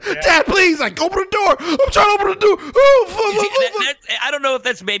just like, Dad, please, like open the door. I'm trying to open the door. Oh, fuck. I don't know if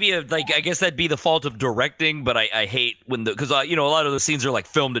that's maybe I guess that'd be the fault of directing, but I hate when because a lot of the scenes are like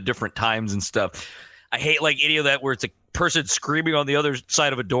filmed at different times and stuff. I hate like any of that where it's a person screaming on the other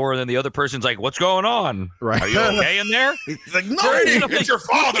side of a door and then the other person's like, what's going on? Right. Are you okay in there? He's like, no. It's your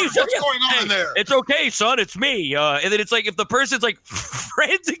father. What's going on in there? It's okay, son. It's me. And then it's like if the person's like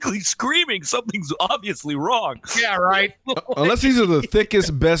frantically screaming, something's obviously wrong. Yeah, right. Unless these are the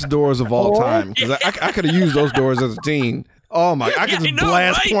thickest, best doors of all time. Because I could have used those doors as a teen. Oh my! I could just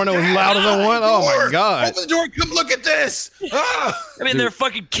blast porno as loud as I want. Oh my god! Open the door! Come look at this! Ah! I mean, they're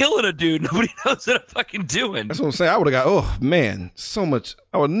fucking killing a dude. Nobody knows what I'm fucking doing. That's what I'm saying. I would have got. Oh man, so much.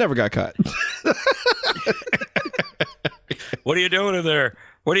 I would never got caught. What are you doing in there?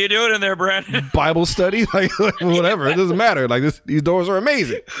 What are you doing in there, Brandon? Bible study, like whatever. It doesn't matter. Like these doors are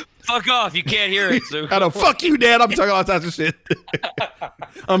amazing. Fuck off! You can't hear it. So I don't. Fuck you, Dad. I'm talking all types of shit.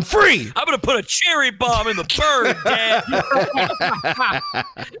 I'm free. I'm gonna put a cherry bomb in the bird, Dad.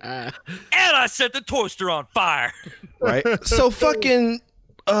 And I set the toaster on fire. Right. So fucking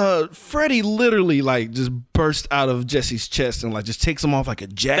Freddy literally like just burst out of Jesse's chest and like just takes him off like a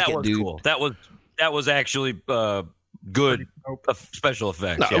jacket, That was dude. cool. That was actually good special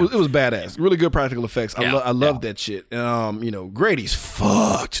effects. No, Yeah. it was badass. Really good practical effects. Yeah, I love that shit. Grady's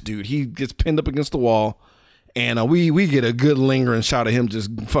fucked, dude. He gets pinned up against the wall, and we get a good lingering shot of him just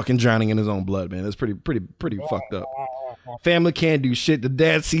fucking drowning in his own blood, man. It's pretty fucked up. Family can't do shit. The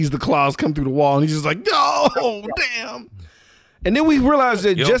dad sees the claws come through the wall, and he's just like, "Oh, damn!" And then we realize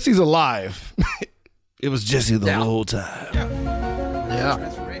that Jesse's alive. It was Jesse the whole time. Yeah.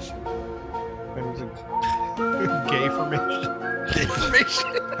 Gay formation. information.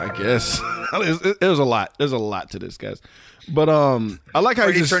 I guess there's a lot. There's a lot to this, guys. But I like how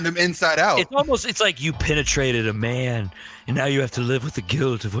Freddy he just turned him inside out. It's like you penetrated a man and now you have to live with the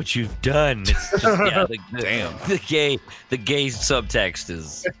guilt of what you've done. It's just, damn. The gay subtext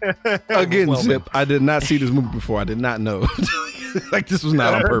is again, overwhelming. Zip. I did not see this movie before. I did not know. Like this was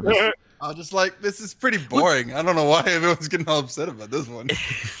not on purpose. I was just like, this is pretty boring. I don't know why everyone's getting all upset about this one.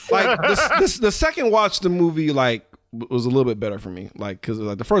 Like the second watch, the movie was a little bit better for me. Like because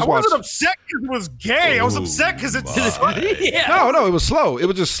like the first I watch. wasn't upset because it was gay. I was upset because it's Yeah. No, it was slow. It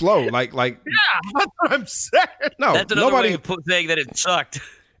was just slow. Like yeah, that's what I'm saying. no, That's another nobody. way of saying that it sucked.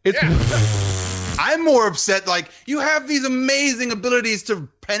 It's I'm more upset. Like, you have these amazing abilities to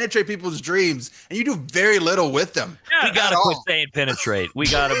penetrate people's dreams, and you do very little with them. We gotta quit saying penetrate. We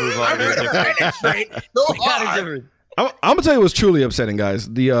gotta move on. to a different- So we gotta hard. different- I'm gonna tell you what's truly upsetting, guys.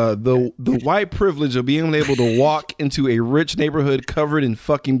 The white privilege of being able to walk into a rich neighborhood covered in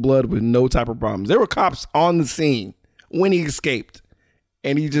fucking blood with no type of problems. There were cops on the scene when he escaped,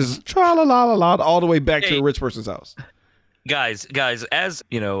 and he just tra la la la la all the way back to a rich person's house. Guys, as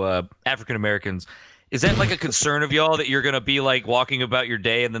you know, African Americans, is that like a concern of y'all that you're gonna be like walking about your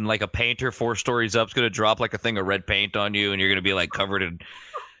day and then like a painter 4 stories up is gonna drop like a thing of red paint on you and you're gonna be like covered in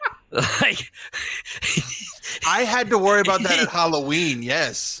like I had to worry about that at Halloween,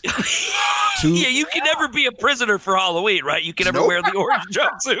 yes. yeah, you can never be a prisoner for Halloween, right? You can never wear the orange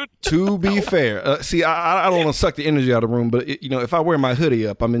jumpsuit. To be fair, see, I don't want to suck the energy out of the room, but if I wear my hoodie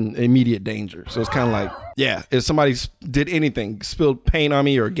up, I'm in immediate danger. So it's kind of like, yeah, if somebody did anything, spilled paint on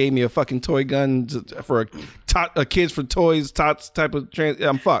me or gave me a fucking toy gun for a kids for toys tots type of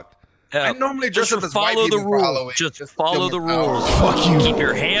I'm fucked. I normally dress just up as white follow the people for Halloween. rules. Just Just follow give the me power. rules. Fuck you. Keep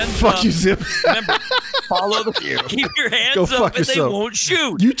your hands Fuck up. you, Zip. Remember, follow the keep your hands Go up fuck and they yourself. won't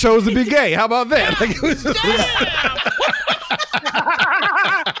shoot. You chose to be gay. How about that? Like, it was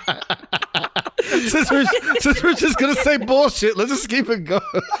since we're just gonna say bullshit, let's just keep it going.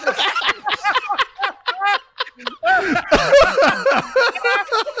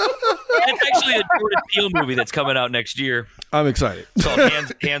 That's actually a Jordan Peele movie that's coming out next year. I'm excited. It's called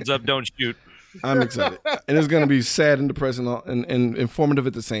Hands Up, Don't Shoot. I'm excited, and it's gonna be sad and depressing and informative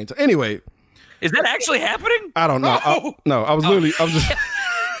at the same time. Anyway, Is that actually happening? I don't know. I was literally. I was just.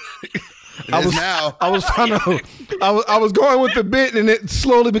 It is now. I was trying to. I was going with the bit, and it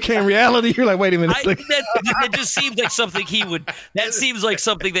slowly became reality. You're like, wait a minute. That just seems like something he would. That seems like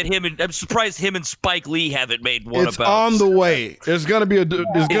something that him and I'm surprised him and Spike Lee haven't made one It's about. on the way. There's gonna be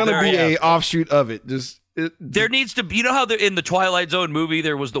a offshoot of it. There needs to be. You know how in the Twilight Zone movie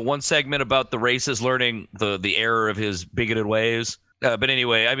there was the one segment about the racist learning the error of his bigoted ways. But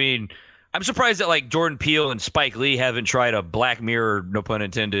anyway, I mean, I'm surprised that like Jordan Peele and Spike Lee haven't tried a Black Mirror, no pun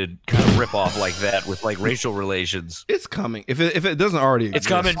intended, kind of rip off like that with like racial relations. It's coming. If it doesn't already exist. It's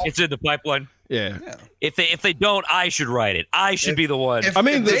coming. It's in the pipeline. Yeah. If they don't, I should write it. I should be the one. If, I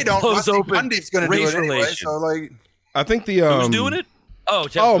mean, if they don't, close Rusty open Bundy's going to do race it anyway. relations. So, like, I think the Who's doing it?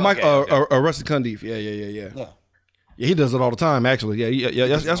 Oh, Mike, okay. Rusty Cundiff. Yeah. Yeah, he does it all the time. Actually, yeah.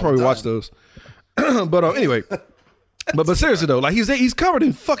 That's why we watch those. But anyway, but seriously though, like he's covered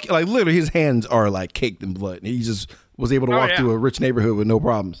in fucking like literally his hands are like caked in blood. And he just was able to walk through a rich neighborhood with no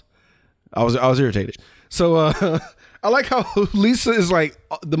problems. I was irritated. So I like how Lisa is like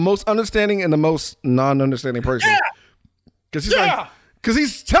the most understanding and the most non-understanding person. Because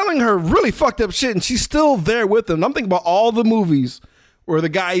he's telling her really fucked up shit, and she's still there with him. I'm thinking about all the movies where the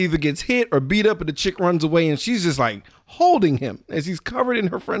guy either gets hit or beat up and the chick runs away, and she's just like holding him as he's covered in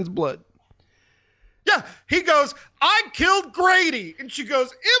her friend's blood. Yeah, he goes, I killed Grady. And she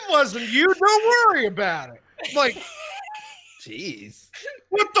goes, it wasn't you. Don't worry about it. I'm like, jeez.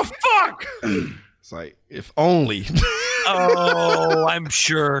 what the fuck? It's like, if only. Oh, I'm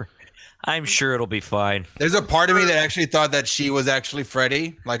sure it'll be fine. There's a part of me that actually thought that she was actually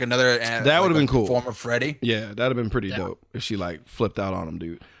Freddy, like another. That would've been cool. Form of Freddy. Yeah, that'd have been pretty dope if she like flipped out on him,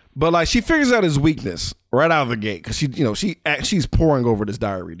 dude. But like she figures out his weakness right out of the gate because she's pouring over this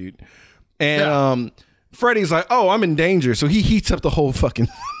diary, dude. And Freddy's like, oh, I'm in danger, so he heats up the whole fucking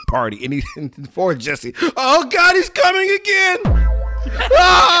party, and poor Jesse. Oh God, he's coming again!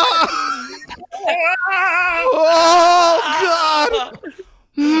 Ah! Oh God!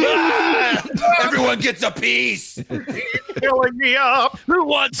 Everyone gets a piece. Filling me up. Who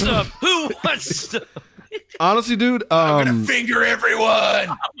wants some? Who wants some? Honestly, dude, I'm gonna finger everyone. Oh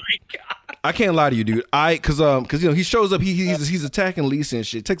my God. I can't lie to you, dude. Because he shows up, he's attacking Lisa and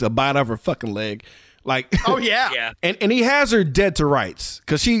shit. Takes a bite out of her fucking leg, like Oh, yeah. Yeah. and he has her dead to rights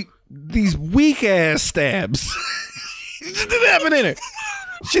because these weak ass stabs. She didn't have it in her.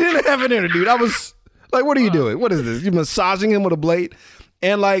 She didn't have it in her, dude. I was Like, what are you doing? What is this? You massaging him with a blade?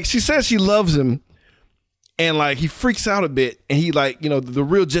 And like, she says she loves him, and like, he freaks out a bit, and he like, the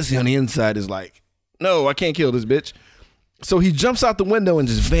real Jesse on the inside is like, no, I can't kill this bitch. So he jumps out the window and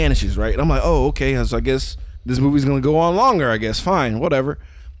just vanishes, right? And I'm like, oh, okay. So I guess this movie's gonna go on longer. I guess, fine, whatever.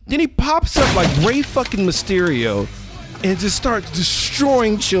 Then he pops up like Rey fucking Mysterio and just starts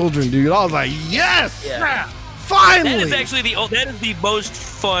destroying children, dude. I was like, yes, finally. That is actually the most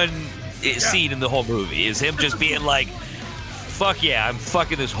fun scene in the whole movie. Is him just being like, "Fuck yeah, I'm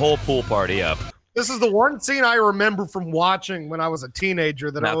fucking this whole pool party up." This is the one scene I remember from watching when I was a teenager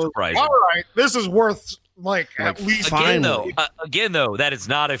that Not I was surprising. all right, this is worth at least. Finally. Again though, that is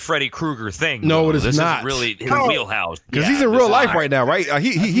not a Freddy Krueger thing. No, it is this not. Is really his No. wheelhouse. Because he's in real life right now, right?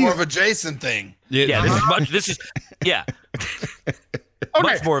 He's More of a Jason thing. Yeah, this is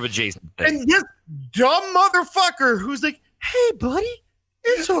much more of a Jason thing. And this dumb motherfucker who's like, "Hey, buddy,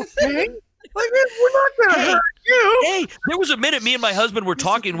 it's okay. Like, we're not gonna hurt you." Hey, there was a minute me and my husband were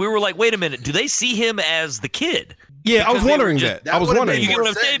talking. We were like, "Wait a minute, do they see him as the kid?" Yeah, I was Because they were wondering just- that. I was wondering. You get what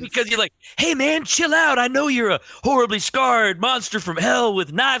I'm More saying? sense. Because you're like, "Hey, man, chill out. I know you're a horribly scarred monster from hell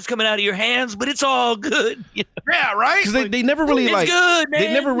with knives coming out of your hands, but it's all good." You know? Yeah, right. Because they never really It's like good, man.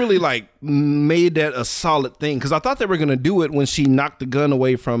 they never really like made that a solid thing. Because I thought they were gonna do it when she knocked the gun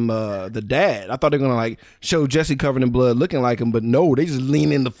away from the dad. I thought they were gonna like show Jesse covered in blood, looking like him, but no, they just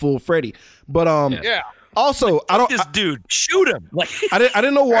lean into full Freddy. But Yeah. also I don't. This dude, shoot him! Like, I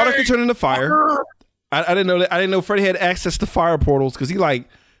didn't know water could turn into fire. I didn't know that. I didn't know Freddy had access to fire portals because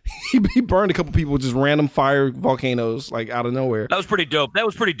he burned a couple people with just random fire volcanoes like out of nowhere. that was pretty dope. That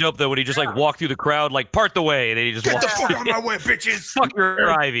was pretty dope though when he just like walked through the crowd, like part the way, and then he just walked. out of my way, bitches. Fuck your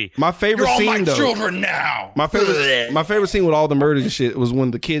Ivy. My favorite You're all my scene though. children now. My favorite scene with all the murders and shit was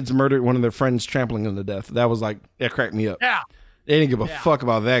when the kids murdered one of their friends, trampling him to death. That was like that cracked me up. Yeah. They didn't give a fuck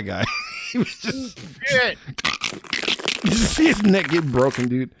about that guy. He was just Shit. you just see his neck get broken,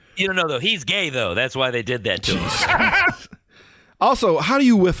 dude. You don't know though. He's gay though. That's why they did that to him. Also, how do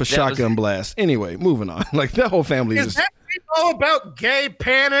you whiff a shotgun blast? Anyway, moving on. Like that whole family Is just that all about gay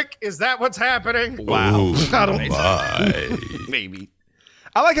panic? Is that what's happening? wow. I don't maybe.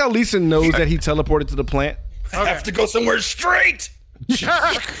 I like how Lisa knows that he teleported to the plant. I have to go somewhere straight.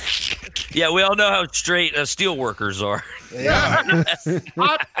 Yeah, we all know how straight steel workers are.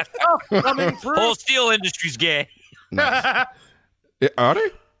 Hot stuff coming through. Whole steel industry's gay. Are they?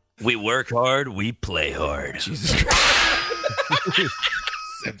 We work hard, we play hard. Jesus Christ.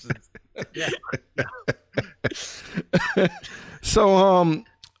 Simpsons. So,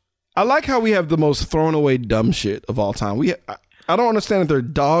 I like how we have the most thrown away dumb shit of all time. I don't understand if they're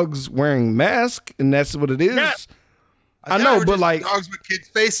dogs wearing masks and that's what it is. Yeah. I know, but like dogs with kids'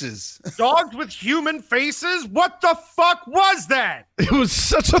 faces. Dogs with human faces? What the fuck was that? it was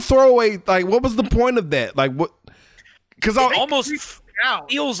such a throwaway. Like, what was the point of that? Like, what? Because It almost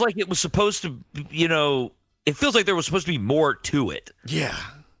Out. feels like it was supposed to, it feels like there was supposed to be more to it. yeah,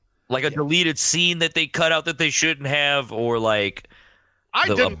 Like a deleted scene that they cut out that they shouldn't have, or like I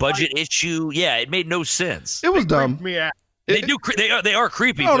a didn't budget issue. Yeah, it made no sense. it was dumb. freak me out. They are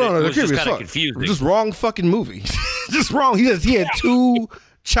creepy, No, but no, it they're was just creepy as kind of fuck. confusing. Just wrong fucking movie. Just wrong. He had two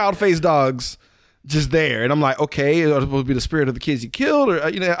child-faced dogs just there, and I'm like, okay, it's supposed to be the spirit of the kids he killed, or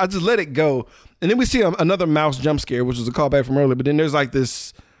I just let it go. And then we see another mouse jump scare, which was a callback from earlier. But then there's like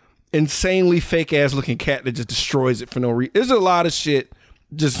this insanely fake ass looking cat that just destroys it for no reason. There's a lot of shit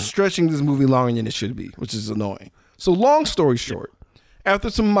just stretching this movie longer than it should be, which is annoying. So long story short, after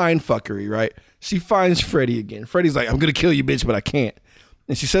some mind fuckery, right? She finds Freddy again. Freddy's like, I'm gonna kill you, bitch, but I can't.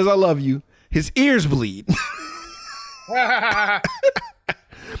 And she says, I love you. His ears bleed.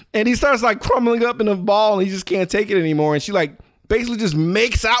 And he starts like crumbling up in a ball and he just can't take it anymore. And she like basically just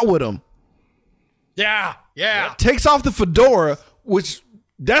makes out with him. Yeah. Takes off the fedora, which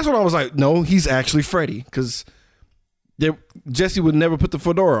that's when I was like, no, he's actually Freddy. Because Jesse would never put the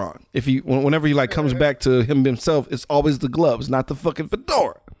fedora on. Whenever he like comes back to himself, it's always the gloves, not the fucking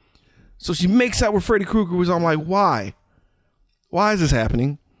fedora. So she makes out with Freddy Krueger, which I'm like, why? Why is this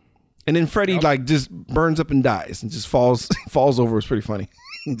happening? And then Freddy like just burns up and dies and just falls over. It's pretty funny.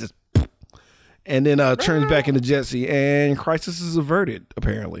 Just, and then turns back into Jesse, and crisis is averted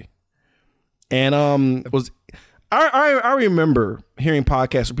apparently. And I remember hearing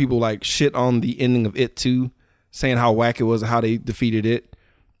podcasts where people like shit on the ending of It 2, saying how whack it was and how they defeated it.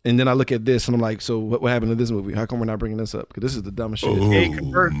 And then I look at this and I'm like, so what happened to this movie? How come we're not bringing this up? Because this is the dumbest shit.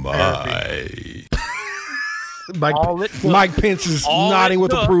 Mike Pence is nodding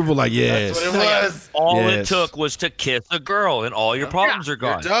with approval, like, yes. That's what it was. All Yes. it took was to kiss a girl, and all your problems are You're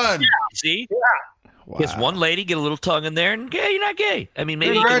gone. done. See? Kiss one lady, get a little tongue in there, and gay, you're not gay. I mean,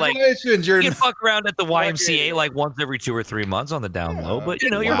 maybe you can Congratulations, you can fuck around at the YMCA like once every 2 or 3 months on the down low, but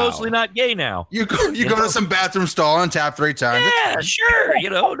you're mostly not gay now. You go to some bathroom stall and tap 3 times. Yeah,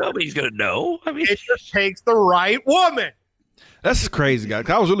 sure. Nobody's gonna know. I mean, It just takes the right woman. That's crazy, guys.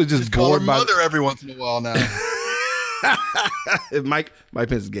 I was really just Call her bored by mother every once in a while now. Mike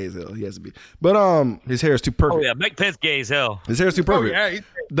Pence is gay as hell. He has to be. But his hair is too perfect. oh yeah, Mike Pence gay as hell. His hair is too perfect. Oh, yeah.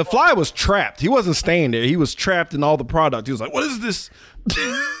 The fly was trapped. He wasn't staying there. He was trapped in all the product. He was like, "What is this?"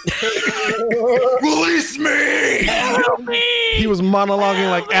 Release me! Help me! He was monologuing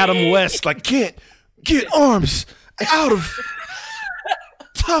like Adam West, like, "Can't get arms out of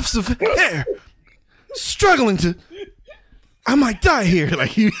tufts of hair. Struggling to, I might die here."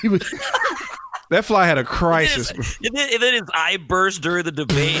 Like he was. That fly had a crisis. And then his eye burst during the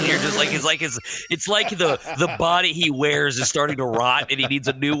debate. And you're just like, it's like the body he wears is starting to rot, and he needs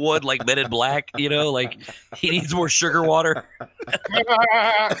a new one, like Men in Black. Like he needs more sugar water.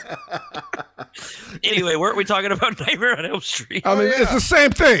 Anyway, weren't we talking about Nightmare on Elm Street? I mean, it's the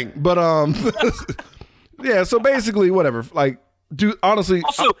same thing, but yeah. So basically, whatever. Like, dude, honestly,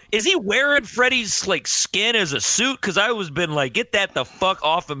 Also, is he wearing Freddy's skin as a suit? Because I was been like, get that the fuck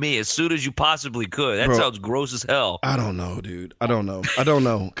off of me as soon as you possibly could. That Bro. sounds gross as hell. I don't know, dude. I don't know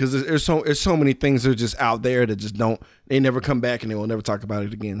because there's so many things that are just out there that just they never come back and they will never talk about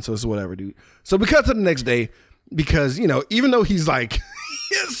it again. So it's whatever, dude. So because of the next day, because even though he's like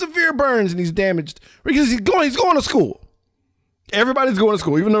he has severe burns and he's damaged because he's going to school. Everybody's going to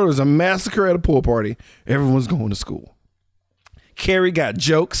school, even though there's a massacre at a pool party. Everyone's going to school. Carrie got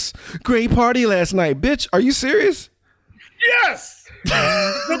jokes. Great party last night, bitch. Are you serious? Yes.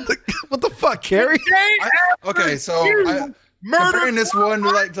 What the fuck, Carrie? Okay, so comparing this one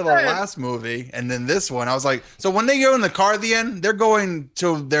to the last movie and then this one, I was like, so when they go in the car at the end, they're going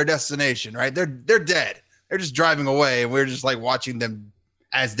to their destination, right? They're dead. They're just driving away, and we're just like watching them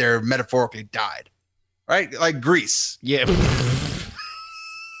as they're metaphorically died, right? Like Grease, Yeah,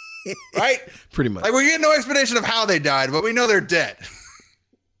 right? pretty much. Like we get no explanation of how they died, but we know they're dead.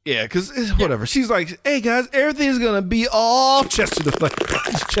 Yeah, because whatever. She's like, "Hey guys, everything's gonna be all chest to the like,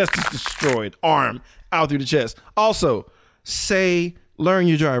 his chest is destroyed, arm out through the chest." Also, learn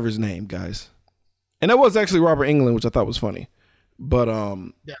your driver's name, guys. And that was actually Robert Englund, which I thought was funny. But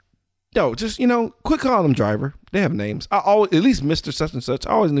just quit calling them driver. They have names. I always, at least Mr. Such and Such. I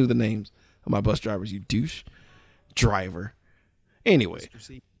always knew the names of my bus drivers. You douche, driver. Anyway.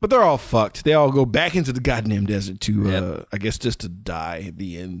 But they're all fucked. They all go back into the goddamn desert to, I guess, just to die at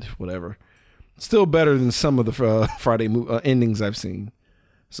the end, whatever. Still better than some of the Friday endings I've seen.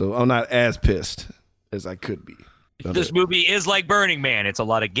 So I'm not as pissed as I could be. This movie is like Burning Man. It's a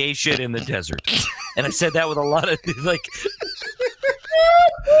lot of gay shit in the desert. And I said that with a lot of, like...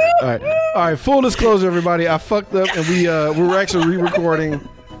 All right. Full disclosure, everybody. I fucked up, and we were actually re-recording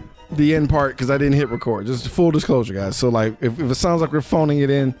the end part because I didn't hit record. Just full disclosure, guys. So like if it sounds like we're phoning it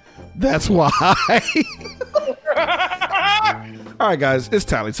in, that's why. All right, guys, it's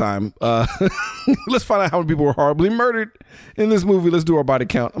tally time. Let's find out how many people were horribly murdered in this movie. Let's do our body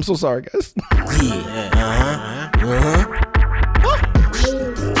count. I'm so sorry, guys.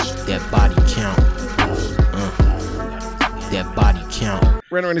 That body count. That body count.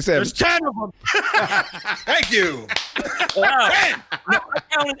 Randy Savage. There's 10 of them. Thank you. Wow. No, I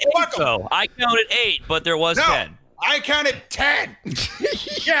counted 8, though. I counted 8, but there was 10. I counted 10.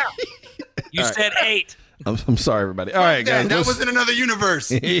 Yeah. You said 8. I'm sorry, everybody. All right, guys. That was in another universe.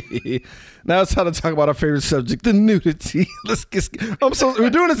 Now it's time to talk about our favorite subject, the nudity. We're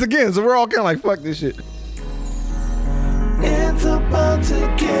doing this again, so we're all kind of like, fuck this shit. It's about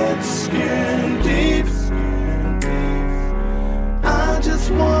to get scary deep. I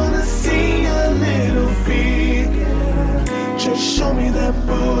just wanna see a little feet. Just show me that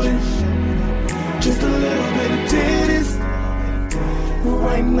booty. Just a little bit of titties.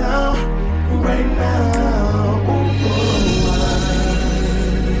 Right now, right now.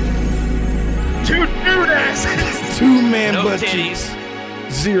 Two nude asses. 2-man No butt titties. cheeks.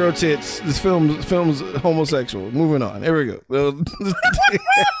 0 tits. This film's homosexual. Moving on. Here we go.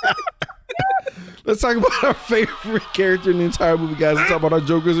 Let's talk about our favorite character in the entire movie, guys. Let's talk about our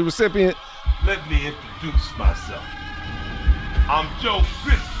Joker's recipient. Let me introduce myself. I'm Joe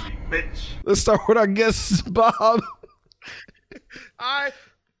Grizzly, bitch. Let's start with our guest, Bob. I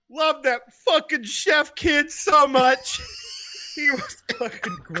love that fucking chef kid so much. He was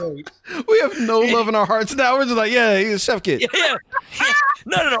fucking great. We have no love in our hearts now. We're just like, yeah, he's a chef kid. Yeah.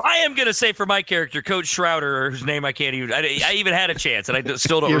 No. I am going to say for my character, Coach Schroeder, whose name I can't even... I even had a chance, and I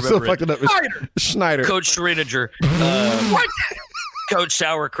still don't You're remember still fucking up. Schneider. Coach Schreininger. Coach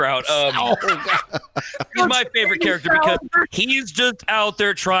Sauerkraut. He's my favorite character because he's just out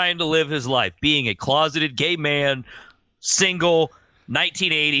there trying to live his life, being a closeted gay man, single,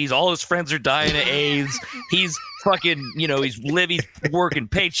 1980s. All his friends are dying of AIDS. He's fucking, he's working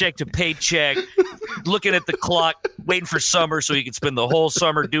paycheck to paycheck, looking at the clock, waiting for summer so he can spend the whole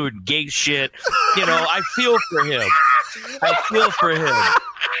summer doing gay shit. I feel for him.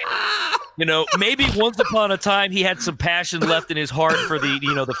 Maybe once upon a time he had some passion left in his heart for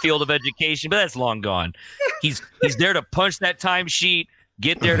the field of education, but that's long gone. He's there to punch that timesheet,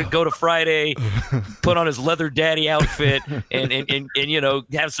 get there to go to Friday, put on his leather daddy outfit, and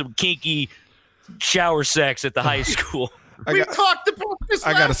have some kinky shower sex at the high school. We talked about this.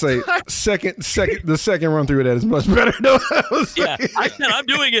 I gotta say, the second run through of that is much better. No, yeah, I said I'm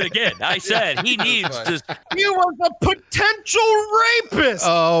doing it again. I said he needs to. He was a potential rapist.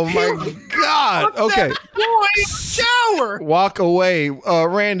 Oh my God! Okay, boy, shower. Walk away,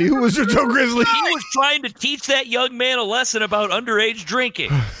 Randy. Who was your Joe Grizzly? He was trying to teach that young man a lesson about underage drinking.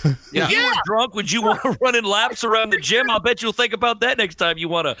 If you were drunk, would you want to run in laps around the gym? I'll bet you'll think about that next time you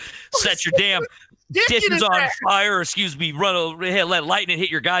want to set your damn dishes on fire, or let lightning hit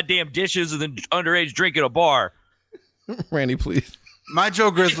your goddamn dishes and then underage drink at a bar. Randy, please. My Joe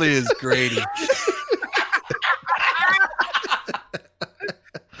Grizzly is Grady.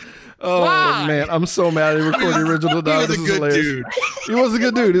 Man, I'm so mad he recorded the original. He was a good dude. He was a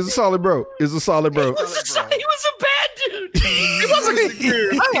good dude. He's a solid bro. He was a bad dude. He wasn't a good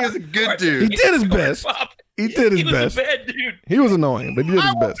dude. He was a good dude. He did his best. He did his best. He was a bad dude. He was annoying, but he did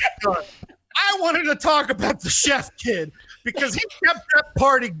his best. I wanted to talk about the chef kid because he kept that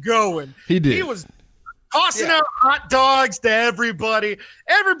party going. He did. He was tossing out hot dogs to everybody.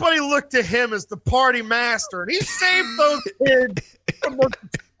 Everybody looked to him as the party master, and he saved those kids from those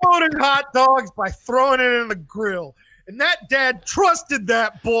exploding hot dogs by throwing it in the grill. And that dad trusted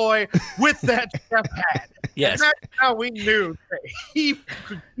that boy with that chef hat. Yes. And that's how we knew that he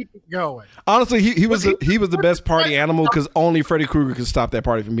could keep it going. Honestly, he was the best party animal because only Freddy Krueger could stop that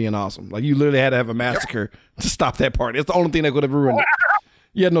party from being awesome. Like, you literally had to have a massacre to stop that party. It's the only thing that could have ruined it.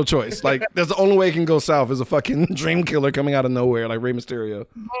 You had no choice. Like, that's the only way it can go south is a fucking dream killer coming out of nowhere like Rey Mysterio.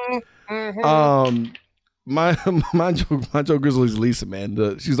 My Joe Grizzly's Lisa,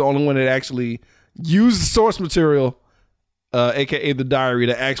 man. She's the only one that actually used source material, aka the diary,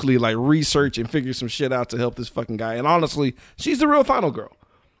 to actually like research and figure some shit out to help this fucking guy. And honestly, she's the real final girl.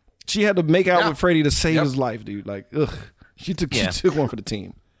 She had to make out with Freddy to save his life, dude. Like, ugh. She took one for the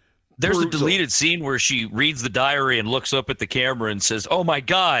team. There's a deleted scene where she reads the diary and looks up at the camera and says, "Oh my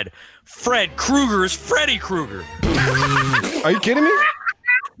God, Fred Krueger is Freddy Krueger." Are you kidding me?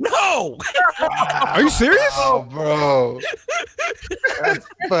 No. Are you serious? Oh, bro. That's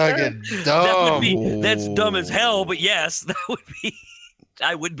fucking dumb. That's dumb as hell, but yes, that would be.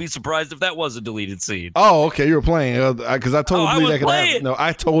 I wouldn't be surprised if that was a deleted scene. Oh, okay, you were playing because I totally believe that could playing. happen. No,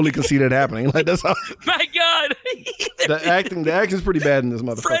 I totally can see that happening. Like, that's how. My God, the acting's pretty bad in this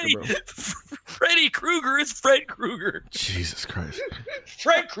motherfucker, bro. Freddy Krueger is Fred Krueger. Jesus Christ.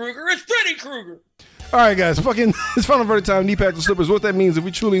 Fred Krueger is Freddy Krueger. All right, guys, it's final verdict time. Knee pads and slippers. What that means, if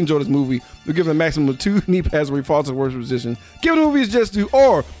we truly enjoy this movie, we'll give it a maximum of 2 knee pads where he falls to the worst position. Give the movie its just due.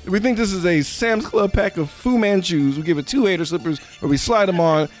 Or if we think this is a Sam's Club pack of Fu Manchus, we give it 2 hater slippers where we slide them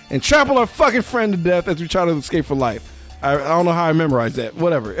on and trample our fucking friend to death as we try to escape for life. I don't know how I memorized that.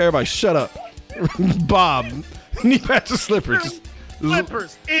 Whatever. Everybody, shut up. Bob, knee pads and slippers.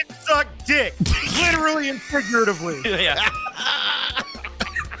 Slippers. It sucked dick. Literally and figuratively. Yeah.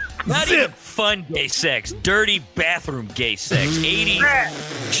 Not even fun gay sex, dirty bathroom gay sex,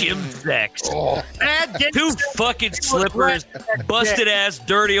 80s gym sex. Bad gay 2 sex. fucking slippers, busted ass,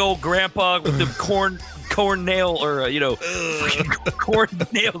 dirty old grandpa with the corn nail or corn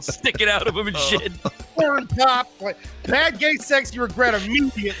nails sticking out of him and shit. Corn top. Like, bad gay sex you regret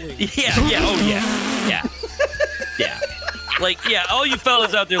immediately. Yeah. Like, yeah, all you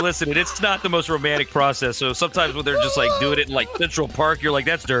fellas out there listening, it's not the most romantic process. So sometimes when they're just like doing it in like Central Park, you're like,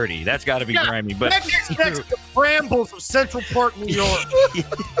 that's dirty. That's got to be grimy. But that gets next to the brambles of Central Park, New York.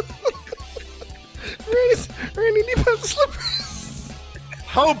 Randy, knee pads and slippers.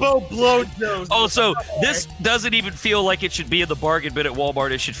 Hobo blowjos. Oh, so this doesn't even feel like it should be in the bargain bin at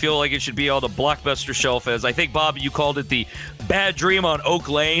Walmart. It should feel like it should be on the Blockbuster shelf as, I think, Bob, you called it the Bad Dream on Oak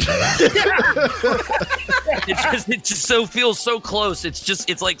Lane. It just so feels so close.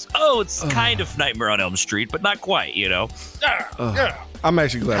 It's like, it's kind of Nightmare on Elm Street, but not quite, I'm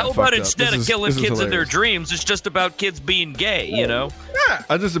actually glad. How about instead of killing kids in their dreams, it's just about kids being gay, Yeah.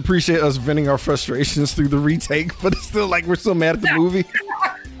 I just appreciate us venting our frustrations through the retake, but it's still like we're still mad at the movie.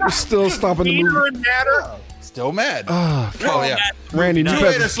 We're still stomping the movie. And madder. Still mad. Oh, Oh, yeah. Randy, Two you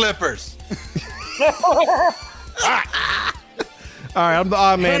hater best- slippers. All right, I'm the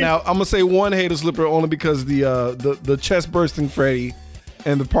odd man out. I'm gonna say one hater slipper only because the chest bursting Freddy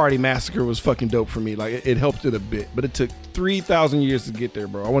and the party massacre was fucking dope for me. Like it helped it a bit, but it took 3,000 years to get there,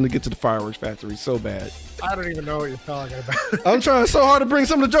 bro. I wanted to get to the fireworks factory so bad. I don't even know what you're talking about. I'm trying so hard to bring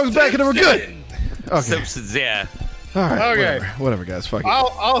some of the jokes back, and they were good. Okay, Simpsons, yeah. all right, Okay. whatever, guys. Fuck it.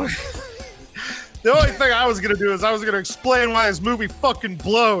 I'll the only thing I was gonna do is I was gonna explain why this movie fucking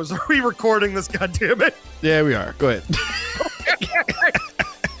blows. Are we recording this? Goddammit! Yeah, we are. Go ahead.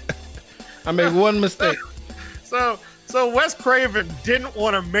 I made one mistake. So Wes Craven didn't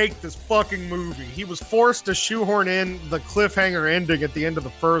want to make this fucking movie. He was forced to shoehorn in the cliffhanger ending at the end of the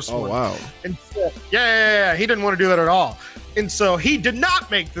first Oh one. wow. And so, yeah, he didn't want to do that at all. And so he did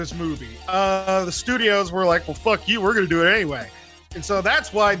not make this movie. The studios were like, well, fuck you, we're going to do it anyway. And so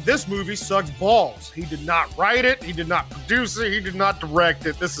that's why this movie sucks balls. He did not write it. He did not produce it. He did not direct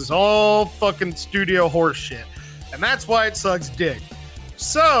it. This is all fucking studio horse shit. And that's why it sucks dick.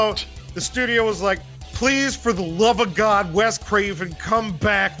 So the studio was like, please, for the love of God, Wes Craven, come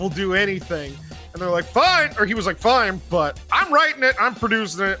back. We'll do anything. And they're like, fine. Or he was like, fine, but I'm writing it. I'm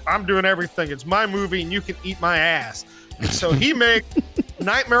producing it. I'm doing everything. It's my movie and you can eat my ass. And so he made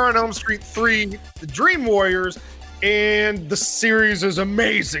Nightmare on Elm Street 3, The Dream Warriors, and the series is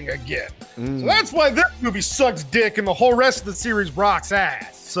amazing again. So that's why this movie sucks dick and the whole rest of the series rocks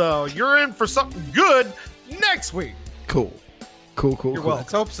ass. So you're in for something good next week. Cool. You're Cool. welcome.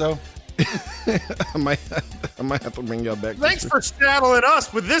 Let's hope so. I might have to bring y'all back. Thanks for saddling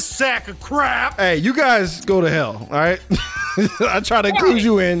us with this sack of crap. Hey, you guys go to hell, all right? I try to include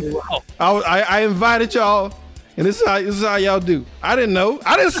you in. I invited y'all, and this is how y'all do. I didn't know.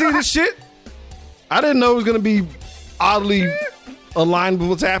 I didn't see this shit. I didn't know it was gonna be oddly aligned with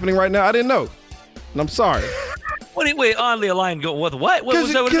what's happening right now. I didn't know, and I'm sorry. Wait, oddly aligned. Go with what? What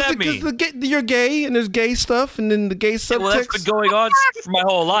does that mean? You're gay, and there's gay stuff, and then the gay subtext. Well, that's been going on for my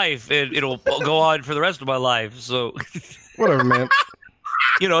whole life, and it'll go on for the rest of my life. So, Whatever, man.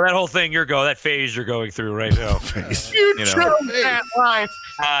 you know, that whole thing that phase you're going through right now. You know. chose that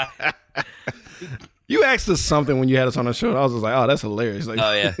life. You asked us something when you had us on the show. And I was just like, "Oh, that's hilarious!" Like,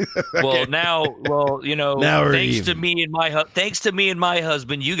 Oh yeah. Well, now, you know, Now we're thanks even. to me and my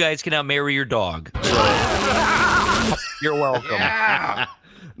husband, you guys can now marry your dog. You're welcome.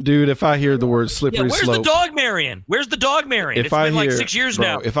 dude, if I hear the word Yeah, slippery where's slope, the dog marrying? Where's the dog marrying? If It's I been like hear- 6 years bro,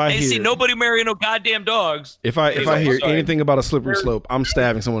 now. if I ain't hear- seen nobody marrying no goddamn dogs. if I Anyway, hear sorry. anything about a slippery slope, I'm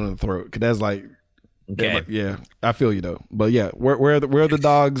stabbing someone in the throat. Cause that's like, Okay. yeah, I feel you though. But yeah, where are the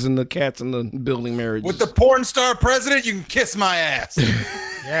dogs and the cats and the building marriages? With the porn star president, you can kiss my ass.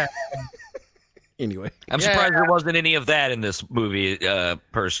 Yeah. Anyway, I'm surprised there wasn't any of that in this movie,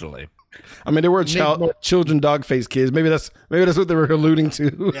 personally. I mean, there were children dog face kids. Maybe that's what they were alluding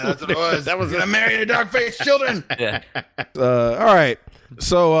to. Yeah, that's what it was. That was gonna marry the dog faced children. Yeah. All right.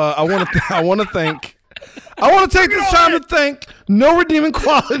 So I want to take this time to thank No Redeeming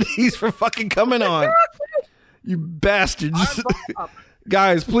Qualities for fucking coming on. You bastards.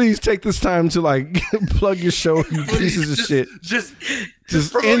 Guys, please take this time to like plug your show, you pieces of shit. Just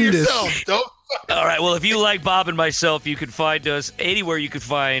Just promote end this. yourself. Don't. All right. Well, if you like Bob and myself, you can find us anywhere you can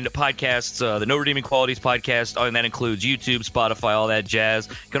find podcasts, the No Redeeming Qualities podcast, and that includes YouTube, Spotify, all that jazz.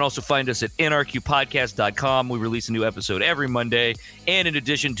 You can also find us at nrqpodcast.com. We release a new episode every Monday. And in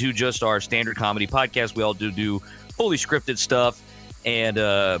addition to just our standard comedy podcast, we all do fully scripted stuff and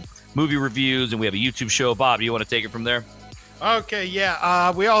movie reviews, and we have a YouTube show. Bob, do you want to take it from there? Okay,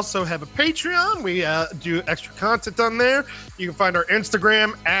 yeah. We also have a Patreon. We do extra content on there. You can find our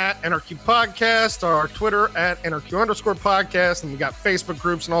Instagram at NRQ Podcast, our Twitter at NRQ_podcast, and we got Facebook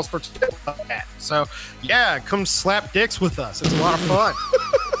groups and all sorts of stuff like that. So, yeah, come slap dicks with us. It's a lot of fun.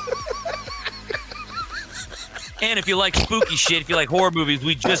 And if you like spooky shit, if you like horror movies,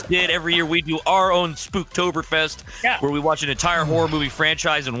 we just did every year we do our own Spooktoberfest, where we watch an entire horror movie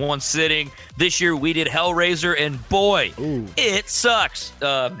franchise in one sitting. This year we did Hellraiser, and boy, it sucks.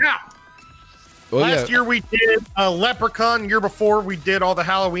 Last year we did Leprechaun. Year before we did all the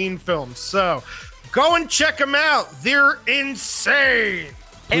Halloween films. So go and check them out. They're insane.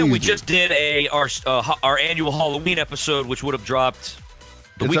 And we just did our annual Halloween episode, which would have dropped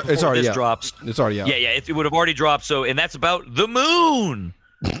the week It's before already this out. drops. It's already out. Yeah, it would have already dropped. So, and that's about the moon.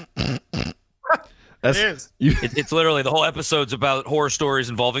 That's, It is. It's literally the whole episode's about horror stories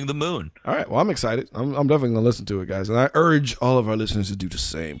involving the moon. All right. Well, I'm excited. I'm definitely gonna listen to it, guys, and I urge all of our listeners to do the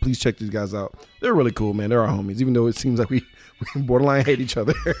same. Please check these guys out. They're really cool, man. They're our homies, even though it seems like we borderline hate each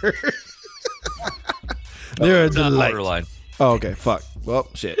other. They're a It's not delight. borderline. Oh, okay. Fuck. Well,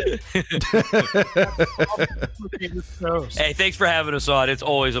 shit. Hey, thanks for having us on. It's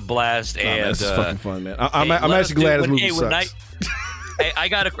always a blast. Nah, And man, this is fucking fun, man. I'm let us actually glad do- this movie when sucks. Hey, I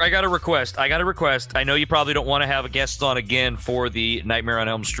got a request. I know you probably don't want to have a guest on again for the Nightmare on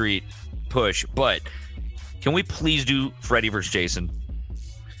Elm Street push, but can we please do Freddy vs. Jason?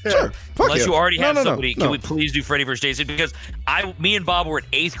 Sure. Fuck Unless yeah. you already have No. somebody, can we please do Freddy vs. Jason? Because me and Bob were in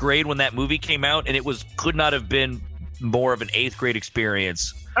 8th grade when that movie came out, and it could not have been more of an 8th grade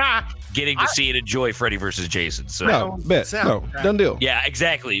experience getting to see and enjoy Freddy vs. Jason. So No, bet. No, done deal. yeah,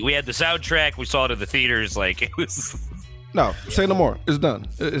 exactly. We had the soundtrack. We saw it in the theaters. Like, it was. No, say no more. It's done.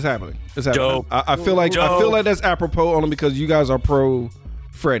 It's happening. It's happening. Dope. I feel like that's apropos only because you guys are pro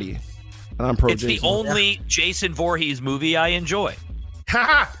Freddy and I'm pro It's Jason. the only Jason Voorhees movie I enjoy.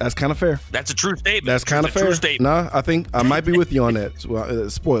 That's kind of fair. That's a true statement. That's kind of It's a fair. True statement. Nah, I think I might be with you on that. Well,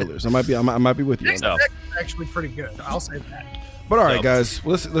 spoilers. I might be with you on that. So, Actually, pretty good. I'll say that. But all right, So- guys,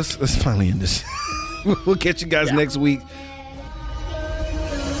 let's finally end this. We'll catch you guys next week.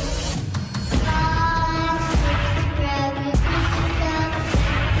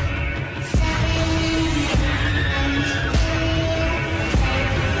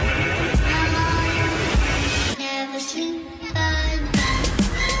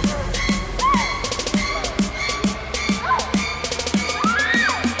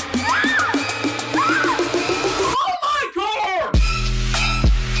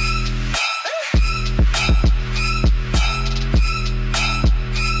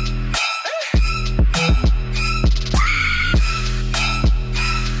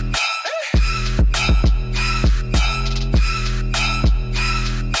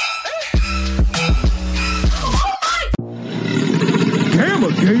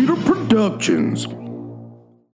 Gamma Gator Productions.